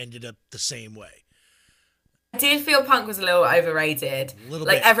 and it ended up the same way. I did feel Punk was a little overrated. A little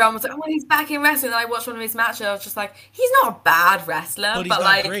bit. Everyone was like, oh, he's back in wrestling. And I watched one of his matches. I was just like, he's not a bad wrestler. But he's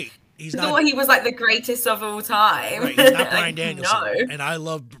not great. He's not. He was like the greatest of all time. Right, he's not Bryan Danielson. No. And I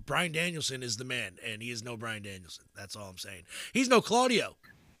love Bryan Danielson is the man, and he is no Bryan Danielson. That's all I'm saying. He's no Claudio.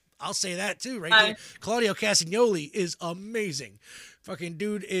 I'll say that too, right there. Claudio Castagnoli is amazing. Fucking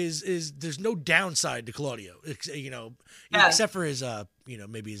dude is there's no downside to Claudio, except for his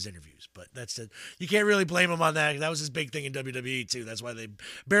maybe his interviews, but that's it. You can't really blame him on that. That was his big thing in WWE too. That's why they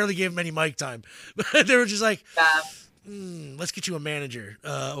barely gave him any mic time. They were just like, let's get you a manager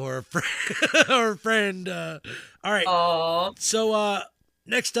or a friend or a friend. All right. Aww. So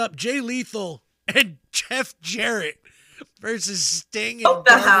next up, Jay Lethal and Jeff Jarrett versus Sting and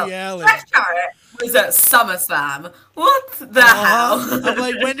Darby Allin. Jeff Jarrett was at SummerSlam. What the hell? I'm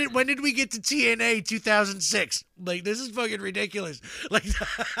like, when did we get to TNA 2006? Like, this is fucking ridiculous. Like,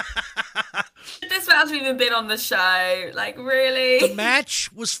 this match even been on the show. Like, really? The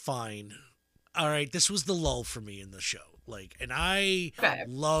match was fine. All right, this was the lull for me in the show. Like, and I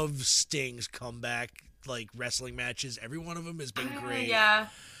love Sting's comeback, like, wrestling matches. Every one of them has been great. Yeah.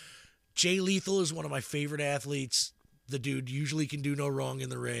 Jay Lethal is one of my favorite athletes. The dude usually can do no wrong in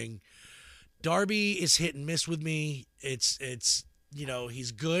the ring. Darby is hit and miss with me. It's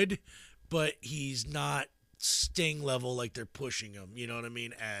he's good, but he's not Sting level like they're pushing him. You know what I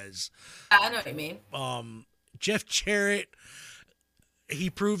mean? I know what you mean. Jeff Jarrett, he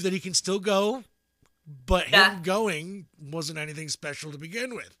proved that he can still go, but him going wasn't anything special to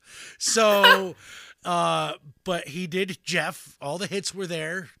begin with. So, but he did Jeff. All the hits were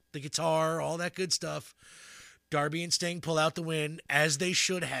there, the guitar, all that good stuff. Darby and Sting pull out the win, as they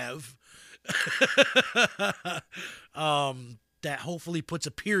should have. That hopefully puts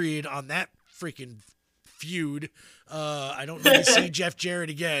a period on that freaking feud. I don't need to see Jeff Jarrett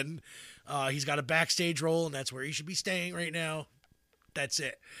again. He's got a backstage role, and that's where he should be staying right now. That's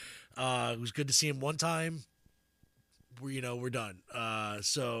it. It was good to see him one time. We're done.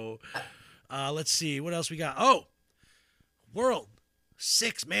 Let's see what else we got. Oh, World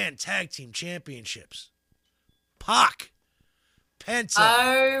 6-man Tag Team Championships. Pac,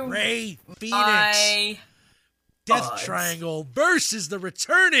 Penta, Ray Phoenix, Death Triangle versus the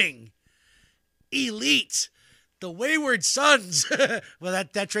returning Elite, the Wayward Sons. Well,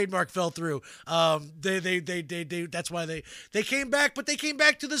 that trademark fell through. They that's why they came back, but they came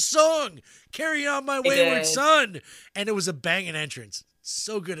back to the song "Carry On My Wayward Son," and it was a banging entrance.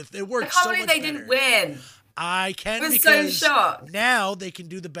 So good. It worked so much better. They didn't win. I can was because so shocked. Now they can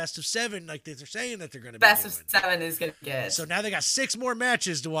do the best of 7 like they're saying that they're going to be Best of 7 is going to get. So now they got 6 more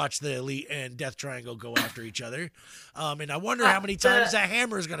matches to watch the Elite and Death Triangle go after each other. And I wonder how many times that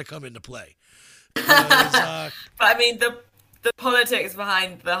hammer is going to come into play. Because, but I mean, the politics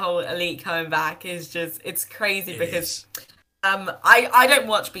behind the whole Elite coming back is just, it's crazy because... I don't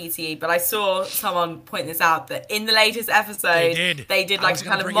watch BTE, but I saw someone point this out that in the latest episode they did like a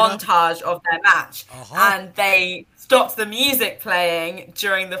kind of montage of their match, and they stopped the music playing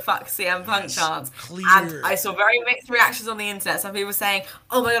during the "fuck CM Punk" chants. And I saw very mixed reactions on the internet. Some people were saying,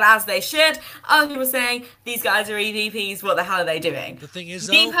 "Oh my god," as they should. Other people were saying, "These guys are EVPs. What the hell are they doing?" The thing is,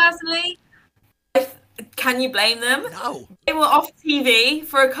 me personally, can you blame them? No, they were off TV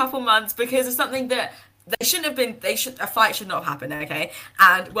for a couple months because of something that. They shouldn't have been. A fight should not have happened. Okay,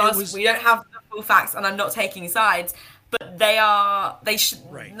 and whilst we don't have the full facts, and I'm not taking sides, but none of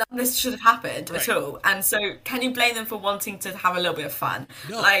this should have happened at all. And so can you blame them for wanting to have a little bit of fun?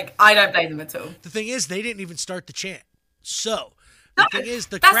 No. Like, I don't blame them at all. The thing is, they didn't even start the chant. So the thing is,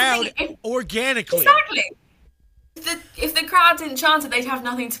 the crowd organically. Exactly. If the crowd didn't chant it, they'd have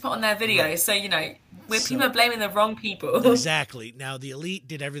nothing to put on their video. Right. So, people are blaming the wrong people. Exactly. Now, the Elite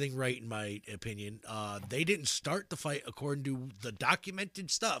did everything right, in my opinion. They didn't start the fight according to the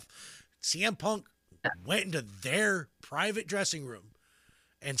documented stuff. CM Punk went into their private dressing room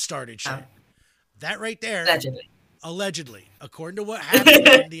and started shit. That right there. Allegedly. According to what happened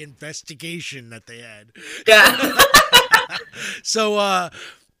in the investigation that they had. Yeah. So,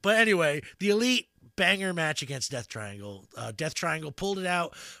 but anyway, the Elite banger match against Death Triangle. Death Triangle pulled it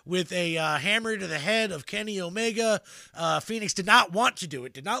out with a hammer to the head of Kenny Omega. Phoenix did not want to do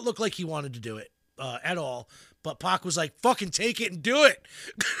it. Did not look like he wanted to do it at all. But Pac was like, fucking take it and do it.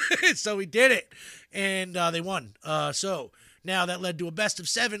 So he did it. And they won. So now that led to a best of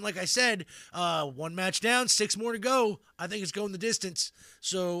 7. Like I said, 1 match down, 6 more to go. I think it's going the distance.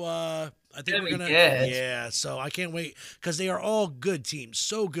 So I think we're going to. Yeah, so I can't wait because they are all good teams.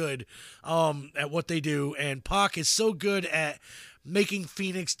 So good at what they do. And Pac is so good at making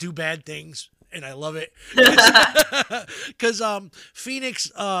Phoenix do bad things. And I love it because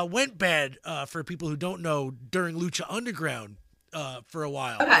Phoenix went bad for people who don't know during Lucha Underground for a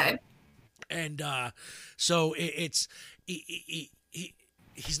while. Okay. And so he's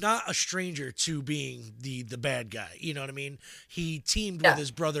not a stranger to being the bad guy. You know what I mean? He teamed with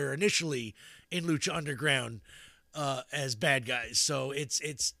his brother initially in Lucha Underground as bad guys. So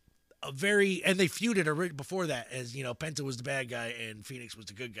it's a very, and they feuded before that as, Penta was the bad guy and Phoenix was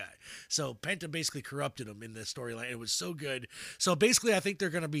the good guy. So Penta basically corrupted him in the storyline. It was so good. So basically I think they're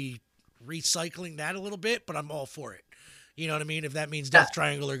going to be recycling that a little bit, but I'm all for it. You know what I mean? If that means Death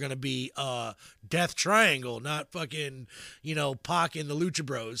Triangle are going to be Death Triangle, not fucking, Pac and the Lucha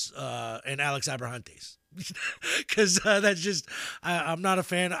Bros and Alex Abrahantes. Because that's just, I'm not a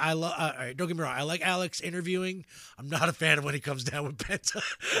fan. All right, don't get me wrong. I like Alex interviewing. I'm not a fan of when he comes down with Penta.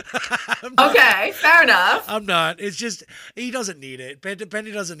 Okay, fair enough. I'm not. It's just, he doesn't need it.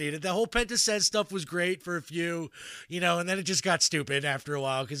 Penta doesn't need it. The whole Penta says stuff was great for a few, and then it just got stupid after a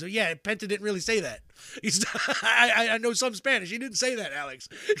while. Because, Penta didn't really say that. I know some Spanish. He didn't say that, Alex.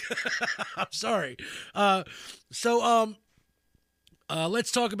 I'm sorry.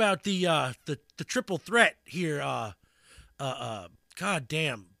 Let's talk about the triple threat here.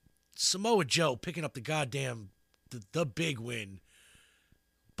 Goddamn, Samoa Joe picking up the big win.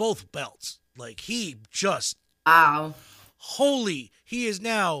 Both belts. Like, he just... Wow. He is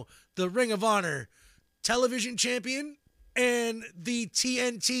now the Ring of Honor television champion and the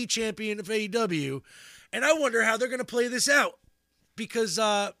TNT champion of AEW. And I wonder how they're going to play this out. Because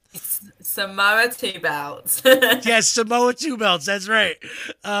Samoa 2 belts. Yes, Samoa 2 belts. That's right.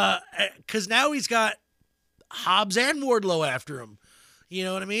 Because now he's got Hobbs and Wardlow after him. You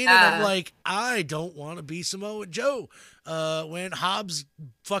know what I mean? And I'm like, I don't want to be Samoa Joe when Hobbs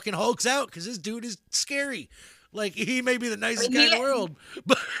fucking hulks out because this dude is scary. Like, he may be the nicest guy in the world,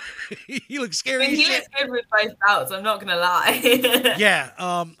 but he looks scary. He looks good with both belts. I'm not gonna lie. Yeah.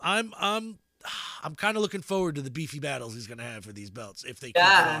 I'm kind of looking forward to the beefy battles he's going to have for these belts if they keep it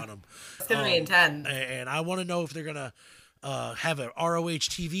on him. It's going to be intense. And I want to know if they're going to have an ROH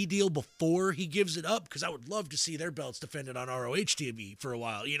TV deal before he gives it up, because I would love to see their belts defended on ROH TV for a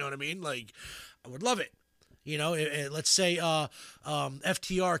while. You know what I mean? Like, I would love it. Let's say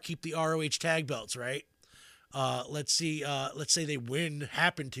FTR keep the ROH tag belts, right? Let's say they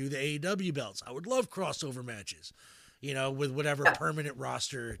happen to the AEW belts. I would love crossover matches. With whatever permanent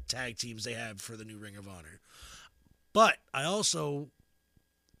roster tag teams they have for the new Ring of Honor. But I also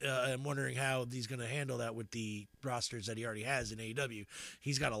am wondering how he's going to handle that with the rosters that he already has in AEW.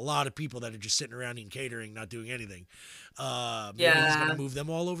 He's got a lot of people that are just sitting around eating catering, not doing anything. Maybe he's going to move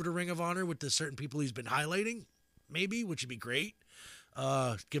them all over to Ring of Honor with the certain people he's been highlighting, maybe, which would be great.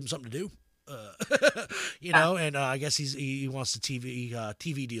 Give him something to do. And I guess he wants the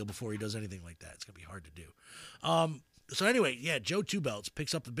TV deal before he does anything like that. It's going to be hard to do. So anyway, Joe Two Belts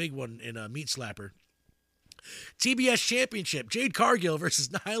picks up the big one in a Meat Slapper. TBS Championship, Jade Cargill versus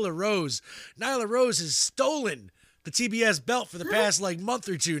Nyla Rose. Nyla Rose has stolen the TBS belt for the past month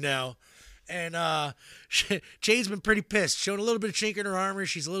or two now. And Jade's been pretty pissed, showing a little bit of chink in her armor.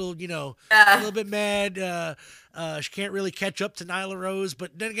 She's a little, a little bit mad. She can't really catch up to Nyla Rose.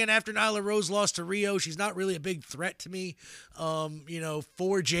 But then again, after Nyla Rose lost to Rio, she's not really a big threat to me,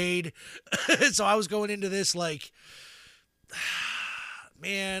 for Jade. So I was going into this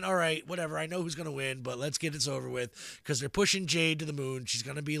man, all right, whatever. I know who's going to win, but let's get this over with because they're pushing Jade to the moon. She's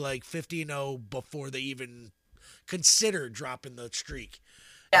going to be 50-0 before they even consider dropping the streak.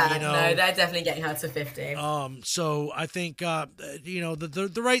 Yeah, no, they're definitely getting her to 50. So I think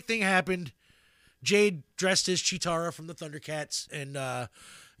the right thing happened. Jade dressed as Chitara from the Thundercats and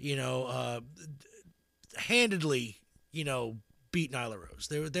handedly, beat Nyla Rose.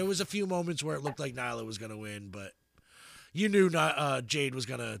 There was a few moments where it looked like Nyla was going to win, but you knew Jade was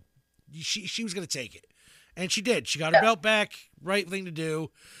going to she was going to take it. And she did. She got her belt back. Right thing to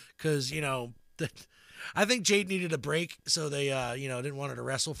do, cuz I think Jade needed a break, so they didn't want her to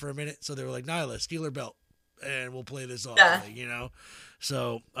wrestle for a minute, so they were like, Nyla, steal her belt and we'll play this off,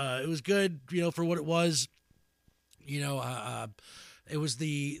 So, it was good, for what it was. It was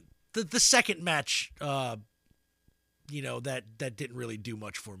the second match that didn't really do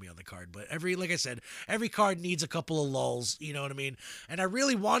much for me on the card. But like I said, every card needs a couple of lulls, you know what I mean? And I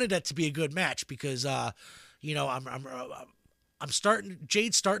really wanted that to be a good match because,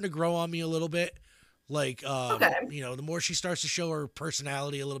 Jade's starting to grow on me a little bit. Like, the more she starts to show her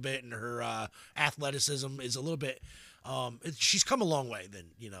personality a little bit and her athleticism is a little bit, she's come a long way than,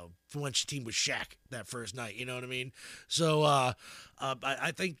 from when she teamed with Shaq that first night, you know what I mean? So,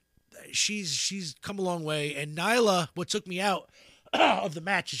 I think she's come a long way. And Nyla, what took me out of the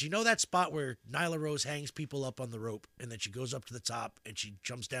match is, that spot where Nyla Rose hangs people up on the rope and then she goes up to the top and she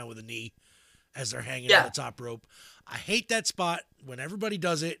jumps down with a knee as they're hanging on the top rope. I hate that spot when everybody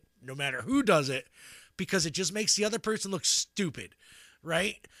does it, no matter who does it, because it just makes the other person look stupid,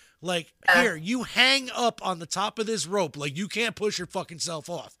 right? Like, here, you hang up on the top of this rope. Like, you can't push your fucking self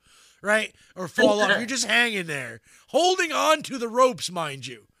off, right? Or fall off. You're just hanging there, holding on to the ropes, mind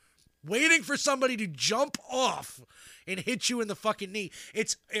you, waiting for somebody to jump off and hit you in the fucking knee.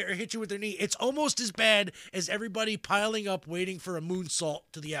 Or hit you with their knee. It's almost as bad as everybody piling up waiting for a moonsault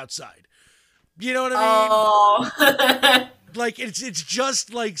to the outside. You know what I mean? Like, it's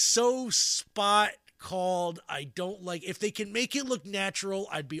just, like, so spot called. I don't like. If they can make it look natural,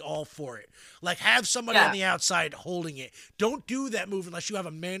 I'd be all for it. Like, have somebody on the outside holding it. Don't do that move unless you have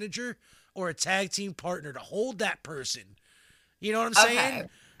a manager or a tag team partner to hold that person. You know what I'm saying?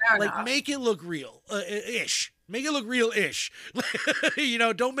 Fair like, enough. Make it look real, ish. Make it look real-ish.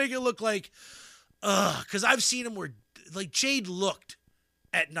 Don't make it look like, because I've seen them where, like, Jade looked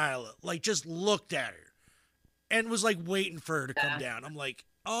at Nyla, like, just looked at her and was, like, waiting for her to come down. I'm like,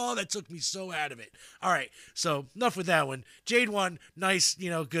 oh, that took me so out of it. All right, so enough with that one. Jade won. Nice,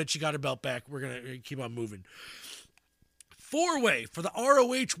 good. She got her belt back. We're going to keep on moving. 4-way for the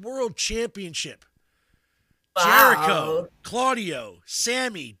ROH World Championship. Wow. Jericho, Claudio,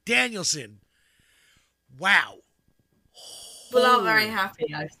 Sammy, Danielson. Wow. Well, I'm very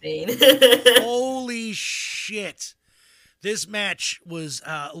happy, I've seen. Holy shit. This match was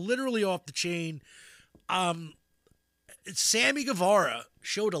literally off the chain. Sammy Guevara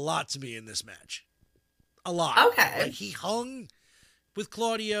showed a lot to me in this match. A lot. Okay. Like, he hung with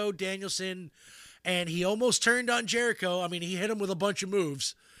Claudio, Danielson, and he almost turned on Jericho. I mean, he hit him with a bunch of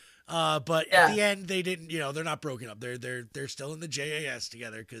moves. But at the end, they didn't, they're not broken up. They're still in the JAS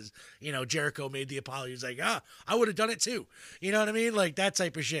together because, Jericho made the apology. He's like, I would have done it too. You know what I mean? Like, that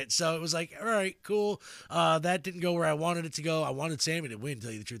type of shit. So it was like, all right, cool. That didn't go where I wanted it to go. I wanted Sammy to win, to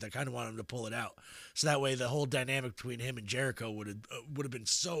tell you the truth. I kind of wanted him to pull it out. So that way the whole dynamic between him and Jericho would have been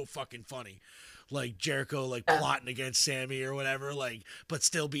so fucking funny. Like, Jericho, like, plotting against Sammy or whatever, like, but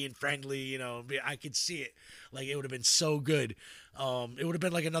still being friendly, I could see it. Like, it would have been so good. It would have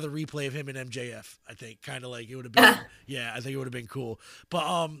been like another replay of him and MJF, I think. Kind of like, it would have been, I think it would have been cool.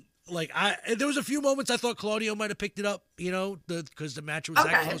 But, there was a few moments I thought Claudio might have picked it up, because the match was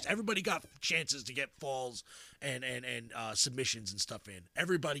that close. Everybody got chances to get falls and submissions and stuff in.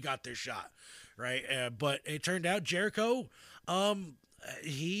 Everybody got their shot, right? But it turned out Jericho,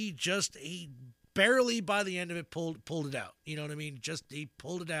 he barely by the end of it pulled it out. You know what I mean? He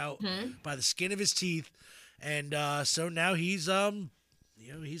pulled it out by the skin of his teeth. And so now he's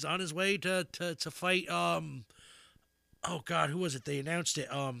he's on his way to fight oh god, who was it? They announced it.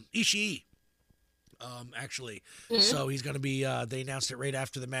 Ishii. Actually. So he's gonna be they announced it right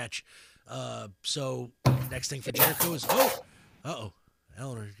after the match. So next thing for Jericho is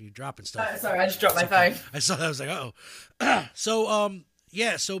Eleanor, you dropping stuff. Sorry, I just dropped my phone. I saw that, I was like, so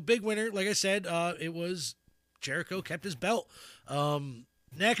so big winner, like I said, it was Jericho, kept his belt.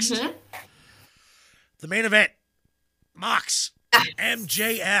 Next, the main event, Mox,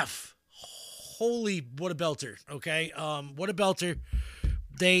 MJF. Holy, what a belter! Okay, what a belter.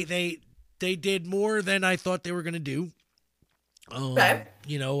 They did more than I thought they were gonna do.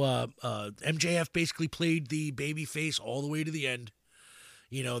 MJF basically played the baby face all the way to the end.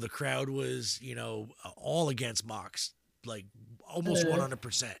 The crowd was all against Mox, like almost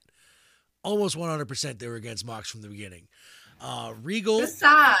 100%. almost 100% they were against Mox from the beginning. Regal, It's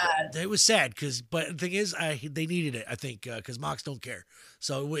sad. it was sad but the thing is, they needed it, I think, because Mox don't care.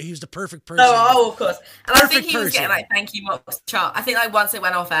 So he was the perfect person. Of course. And I think he was getting like thank you Mox chant. I think like once it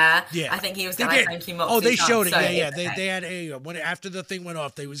went off air, I think he was getting like thank you Mox. Oh, they showed it. Yeah. They had when after the thing went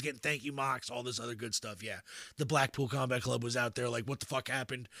off, they was getting thank you Mox, all this other good stuff. Yeah. The Blackpool Combat Club was out there like, what the fuck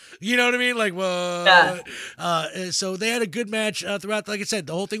happened? You know what I mean? Like, what? Yeah. So they had a good match throughout. Like I said,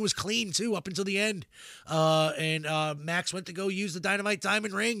 the whole thing was clean too up until the end. And Max went to go use the Dynamite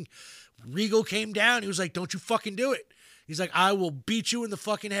Diamond ring. Regal came down. He was like, don't you fucking do it. He's like, I will beat you in the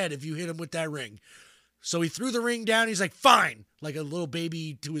fucking head if you hit him with that ring. So he threw the ring down. He's like, fine. Like a little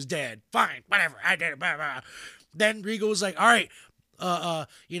baby to his dad. Fine, whatever. I did it. Blah, blah. Then Regal was like, all right.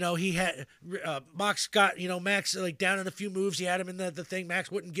 He had Mox got, Max like down in a few moves. He had him in the thing.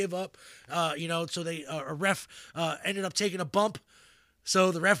 Max wouldn't give up. So they a ref ended up taking a bump.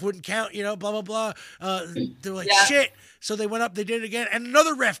 So the ref wouldn't count, blah, blah, blah. They were like, shit. So they went up, they did it again. And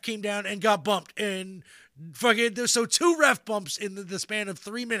another ref came down and got bumped. And fucking, so 2 ref bumps in the span of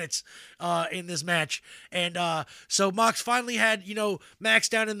 3 minutes in this match. And so Mox finally had, Max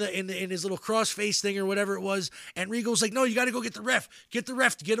down in his little crossface thing or whatever it was. And Regal's like, no, you got to go get the ref. Get the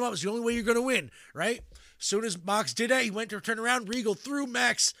ref to get him up. It's the only way you're going to win, right? As soon as Mox did that, he went to turn around. Regal threw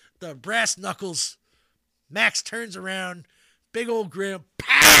Max the brass knuckles. Max turns around. Big old grin.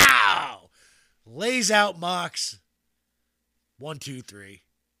 Pow! Lays out Mox. 1, 2, 3.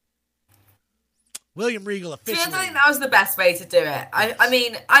 William Regal officially. I think that was the best way to do it. I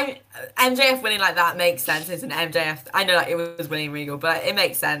mean, MJF winning like that makes sense. It's an MJF. I know that it was William Regal, but it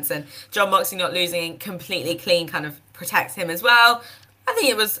makes sense. And John Moxley not losing completely clean kind of protects him as well. I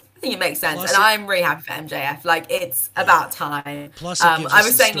think it makes sense. Plus and I'm really happy for MJF. Like, it's about time. Plus, I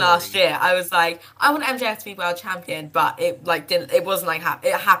was saying last year, I was like, I want MJF to be world champion, but it wasn't like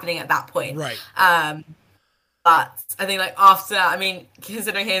happening at that point. Right. But I think like after, I mean,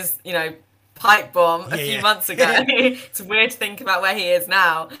 considering his, pipe bomb a few months ago, it's weird to think about where he is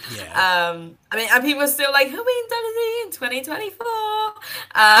now. Yeah. I mean, and people are still like, he'll be in WWE in 2024.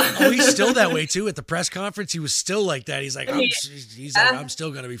 He's still that way too. At the press conference, he was still like that. He's like, I'm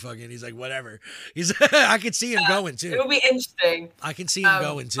still gonna be fucking. He's like, whatever. I could see him going too. It will be interesting. I can see him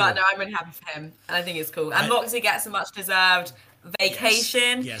going too. But no, I'm really happy for him, and I think it's cool. And Moxley gets a much deserved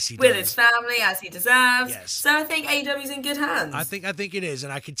vacation yes, he with does. his family as he deserves. Yes. So I think AEW's in good hands. I think it is,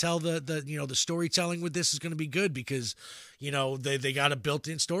 and I can tell the storytelling with this is going to be good because they got a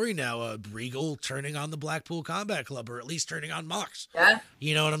built-in story now. Regal turning on the Blackpool Combat Club, or at least turning on Mox. Yeah.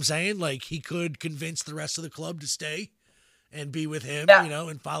 You know what I'm saying? Like he could convince the rest of the club to stay and be with him,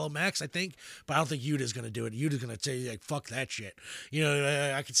 and follow Max, I think. But I don't think Yuta's going to do it. Yuta's going to say, like, fuck that shit.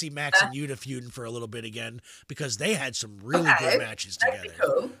 I could see Max and Yuta feuding for a little bit again because they had some really good matches together. That'd be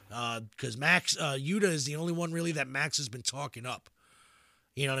cool. Because Yuta is the only one really that Max has been talking up.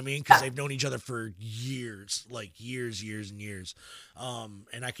 You know what I mean? Because they've known each other for years, like years and years.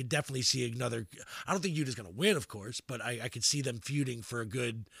 And I could definitely see another. I don't think Yuta's going to win, of course, but I could see them feuding for a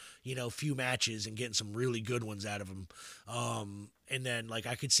good, few matches and getting some really good ones out of him. And then, like,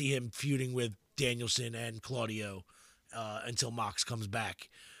 I could see him feuding with Danielson and Claudio until Mox comes back.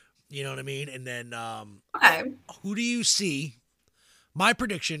 You know what I mean? And then, who do you see? My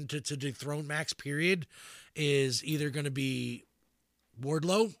prediction to dethrone Max, period, is either going to be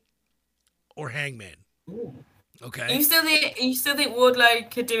Wardlow or Hangman. Ooh. Okay. You still think Wardlow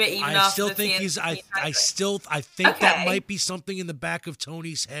could do it even after? I still think I think that might be something in the back of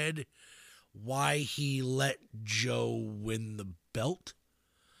Tony's head why he let Joe win the belt.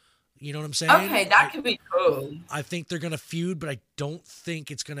 You know what I'm saying? Okay, that could be cool. I think they're gonna feud, but I don't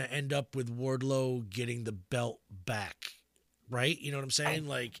think it's gonna end up with Wardlow getting the belt back. Right? You know what I'm saying?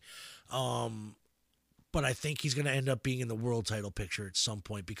 But I think he's going to end up being in the world title picture at some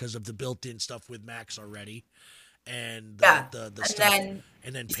point because of the built-in stuff with Max already. And the stuff. And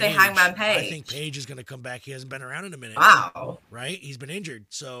then Paige. Hangman Page. I think Paige is going to come back. He hasn't been around in a minute. Wow. Right? He's been injured.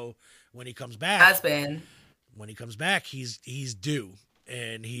 So when he comes back. When he comes back, he's due.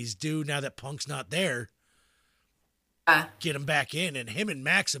 And he's due now that Punk's not there. Get him back in. And him and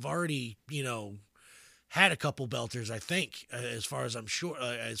Max have already, had a couple belters, I think, as far as I'm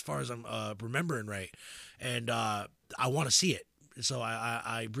remembering right. And I want to see it. So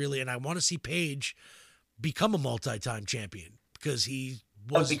I really, and I want to see Paige become a multi-time champion because he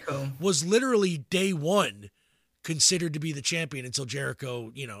was literally day one considered to be the champion until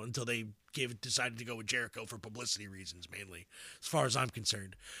Jericho, until they decided to go with Jericho for publicity reasons, mainly, as far as I'm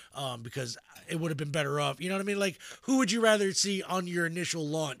concerned. Because it would have been better off, you know what I mean? Like, who would you rather see on your initial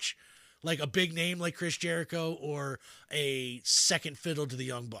launch? Like a big name like Chris Jericho or a second fiddle to the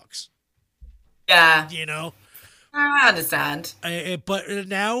Young Bucks? Yeah. You know? I understand. But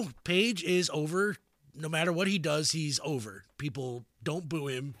now Page is over. No matter what he does, he's over. People don't boo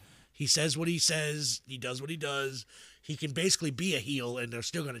him. He says what he says. He does what he does. He can basically be a heel, and they're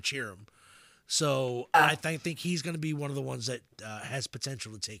still going to cheer him. So I think he's going to be one of the ones that has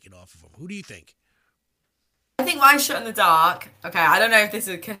potential to take it off of him. Who do you think? I think my shot in the dark. Okay, I don't know if this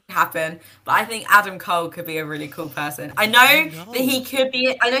can happen, but I think Adam Cole could be a really cool person. I know that he could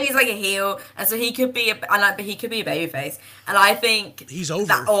be. I know he's like a heel, and so he could be. But he could be a babyface, and I think he's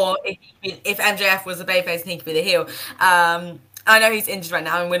over. Or if MJF was a babyface, and he could be the heel. I know he's injured right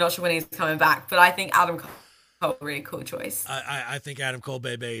now, and we're not sure when he's coming back. But I think Adam Cole. Really cool choice. I think Adam Cole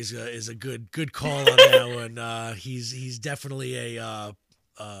Bebe is a good call on that one. He's definitely a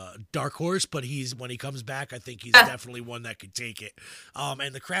dark horse, but when he comes back, I think he's definitely one that could take it.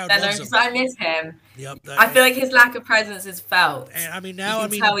 And the crowd loves him. I miss him. Yep. I feel like his lack of presence is felt. And I mean, tell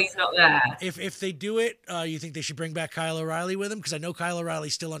he's not there. If they do it, you think they should bring back Kyle O'Reilly with him? Because I know Kyle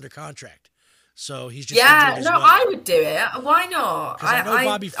O'Reilly's still under contract. So he's just I would do it. Why not? I know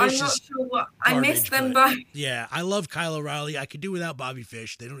Bobby Fish I'm not is sure what garbage, I miss them both. Yeah, I love Kyle O'Reilly. I could do without Bobby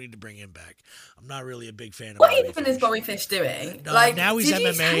Fish. They don't need to bring him back. I'm not really a big fan of What even is Bobby Fish doing? Now he's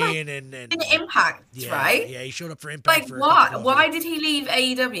MMA and in Impact, right? Yeah, he showed up for Impact. Why did he leave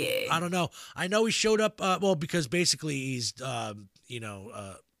AEW? I don't know. I know he showed up because basically he's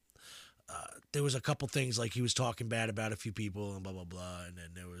there was a couple things like he was talking bad about a few people and blah blah blah, and then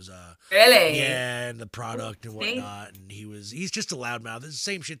there was really and the product and whatnot, and he's just a loudmouth. It's the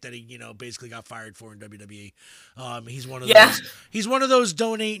same shit that he basically got fired for in WWE. He's one of those. He's one of those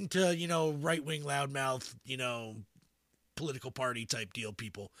donating to right wing loudmouth political party type deal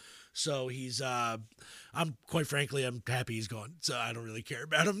people. So he's I'm quite frankly I'm happy he's gone. So I don't really care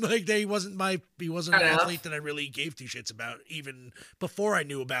about him. Like he wasn't an athlete that I really gave two shits about even before I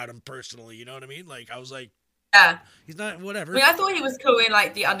knew about him personally. You know what I mean? Like I was like, he's not whatever. I mean, I thought he was cool in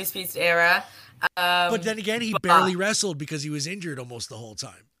like the Undisputed Era. But then again, he barely wrestled because he was injured almost the whole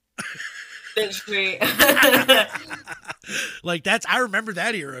time. Literally. Like I remember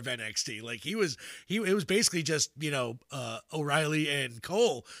that era of NXT. Like it was basically just, O'Reilly and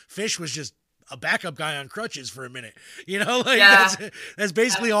Cole. Fish was just a backup guy on crutches for a minute. That's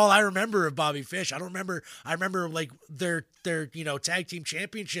basically all I remember of Bobby Fish. I remember like their tag team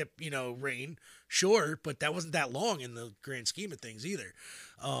championship, reign. Sure, but that wasn't that long in the grand scheme of things either.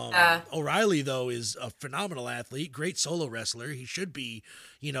 O'Reilly, though, is a phenomenal athlete, great solo wrestler. He should be,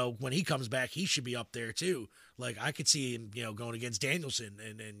 when he comes back, he should be up there too. Like I could see him, going against Danielson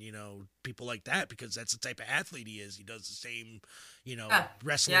and people like that because that's the type of athlete he is. He does the same,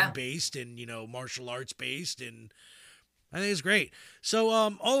 wrestling based and martial arts based, and I think it's great. So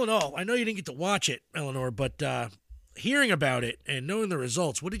all in all, I know you didn't get to watch it, Eleanor, but hearing about it and knowing the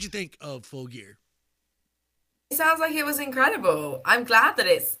results, what did you think of Full Gear? It sounds like it was incredible. I'm glad that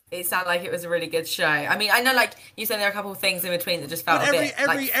it sounded like it was a really good show. I mean, I know, like you said, there are a couple of things in between that just felt a bit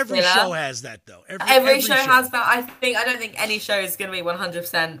every show has that though. Every show has that. I don't think any show is going to be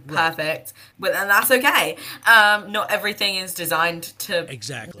 100% perfect, and that's okay. Not everything is designed to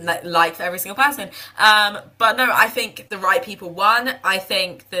like for every single person. But no, I think the right people won. I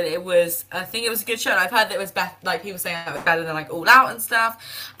think it was a good show. And I've heard that it was better. Like people saying it was better than like All Out and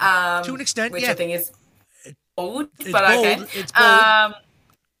stuff. To an extent, which I think is. Bold, it's but bold. Okay. It's bold.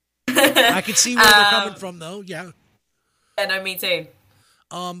 I can see where they're coming from, though. Yeah. Yeah, no, me too.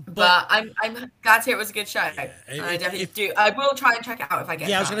 But I'm glad to hear it was a good show. Yeah, I definitely do. I will try and check it out if I get.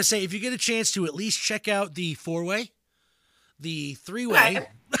 Yeah, I was gonna say if you get a chance to at least check out the 4-way, the 3-way,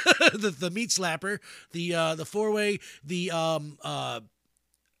 the meat slapper, the 4-way, the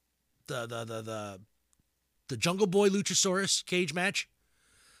Jungle Boy Luchasaurus cage match.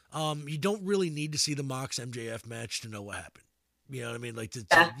 You don't really need to see the Mox MJF match to know what happened. You know what I mean? Like,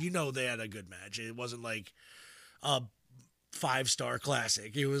 they had a good match. It wasn't like a 5-star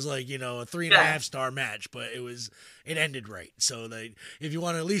classic. It was like, a 3.5-star match, but it ended right. So if you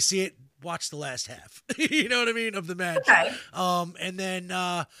want to at least see it, watch the last half. You know what I mean? Of the match. Okay. And then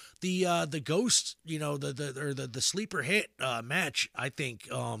the Ghost, the sleeper hit match, I think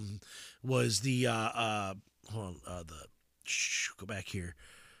was the go back here.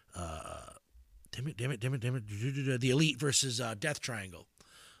 Damn it. The Elite versus Death Triangle.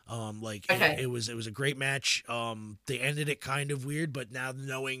 It was a great match. They ended it kind of weird, but now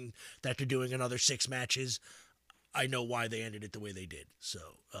knowing that they're doing another 6 matches, I know why they ended it the way they did. So,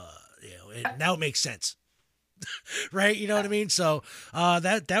 now it makes sense. right? You know what I mean? So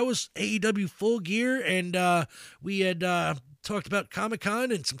that was AEW Full Gear, and we had talked about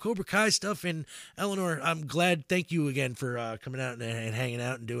Comicon and some Cobra Kai stuff. And Eleanor, I'm glad. Thank you again for coming out and hanging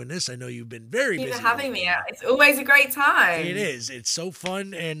out and doing this. I know you've been very busy. Thank you for having me. It's always a great time. It is. It's so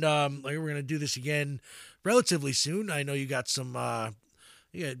fun, and we're gonna do this again relatively soon. I know you got some.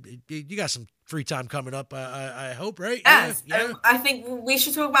 You got some free time coming up. I hope, right? Yes. Yeah. I think we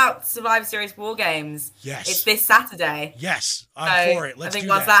should talk about Survivor Series War Games. Yes. It's this Saturday. Yes, I'm for it. Let's I think do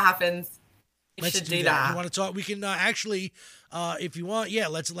once that happens, we Let's should do that. You want to talk? We can actually, if you want,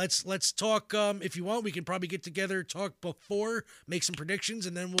 let's talk. If you want, we can probably get together, talk before, make some predictions,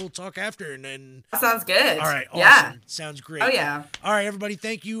 and then we'll talk after. And then that sounds good. All right, awesome. Yeah. Sounds great. Oh yeah. All right, everybody,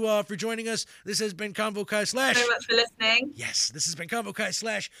 thank you for joining us. This has been Convo Kai / Thank you so much for listening. Yes, this has been Convo Kai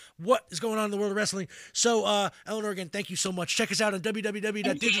 / what is going on in the world of wrestling. So, Eleanor, again, thank you so much. Check us out on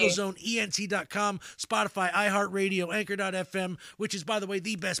www.digitalzoneent.com, Spotify, iHeartRadio, Anchor.fm, which is, by the way,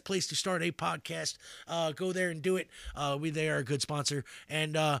 the best place to start a podcast. Go there and do it. They are a good sponsor.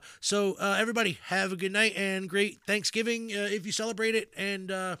 And so everybody, have a good night and great Thanksgiving if you celebrate it. And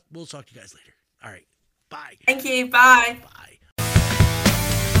we'll talk to you guys later. All right. Bye. Thank you. Bye. Bye.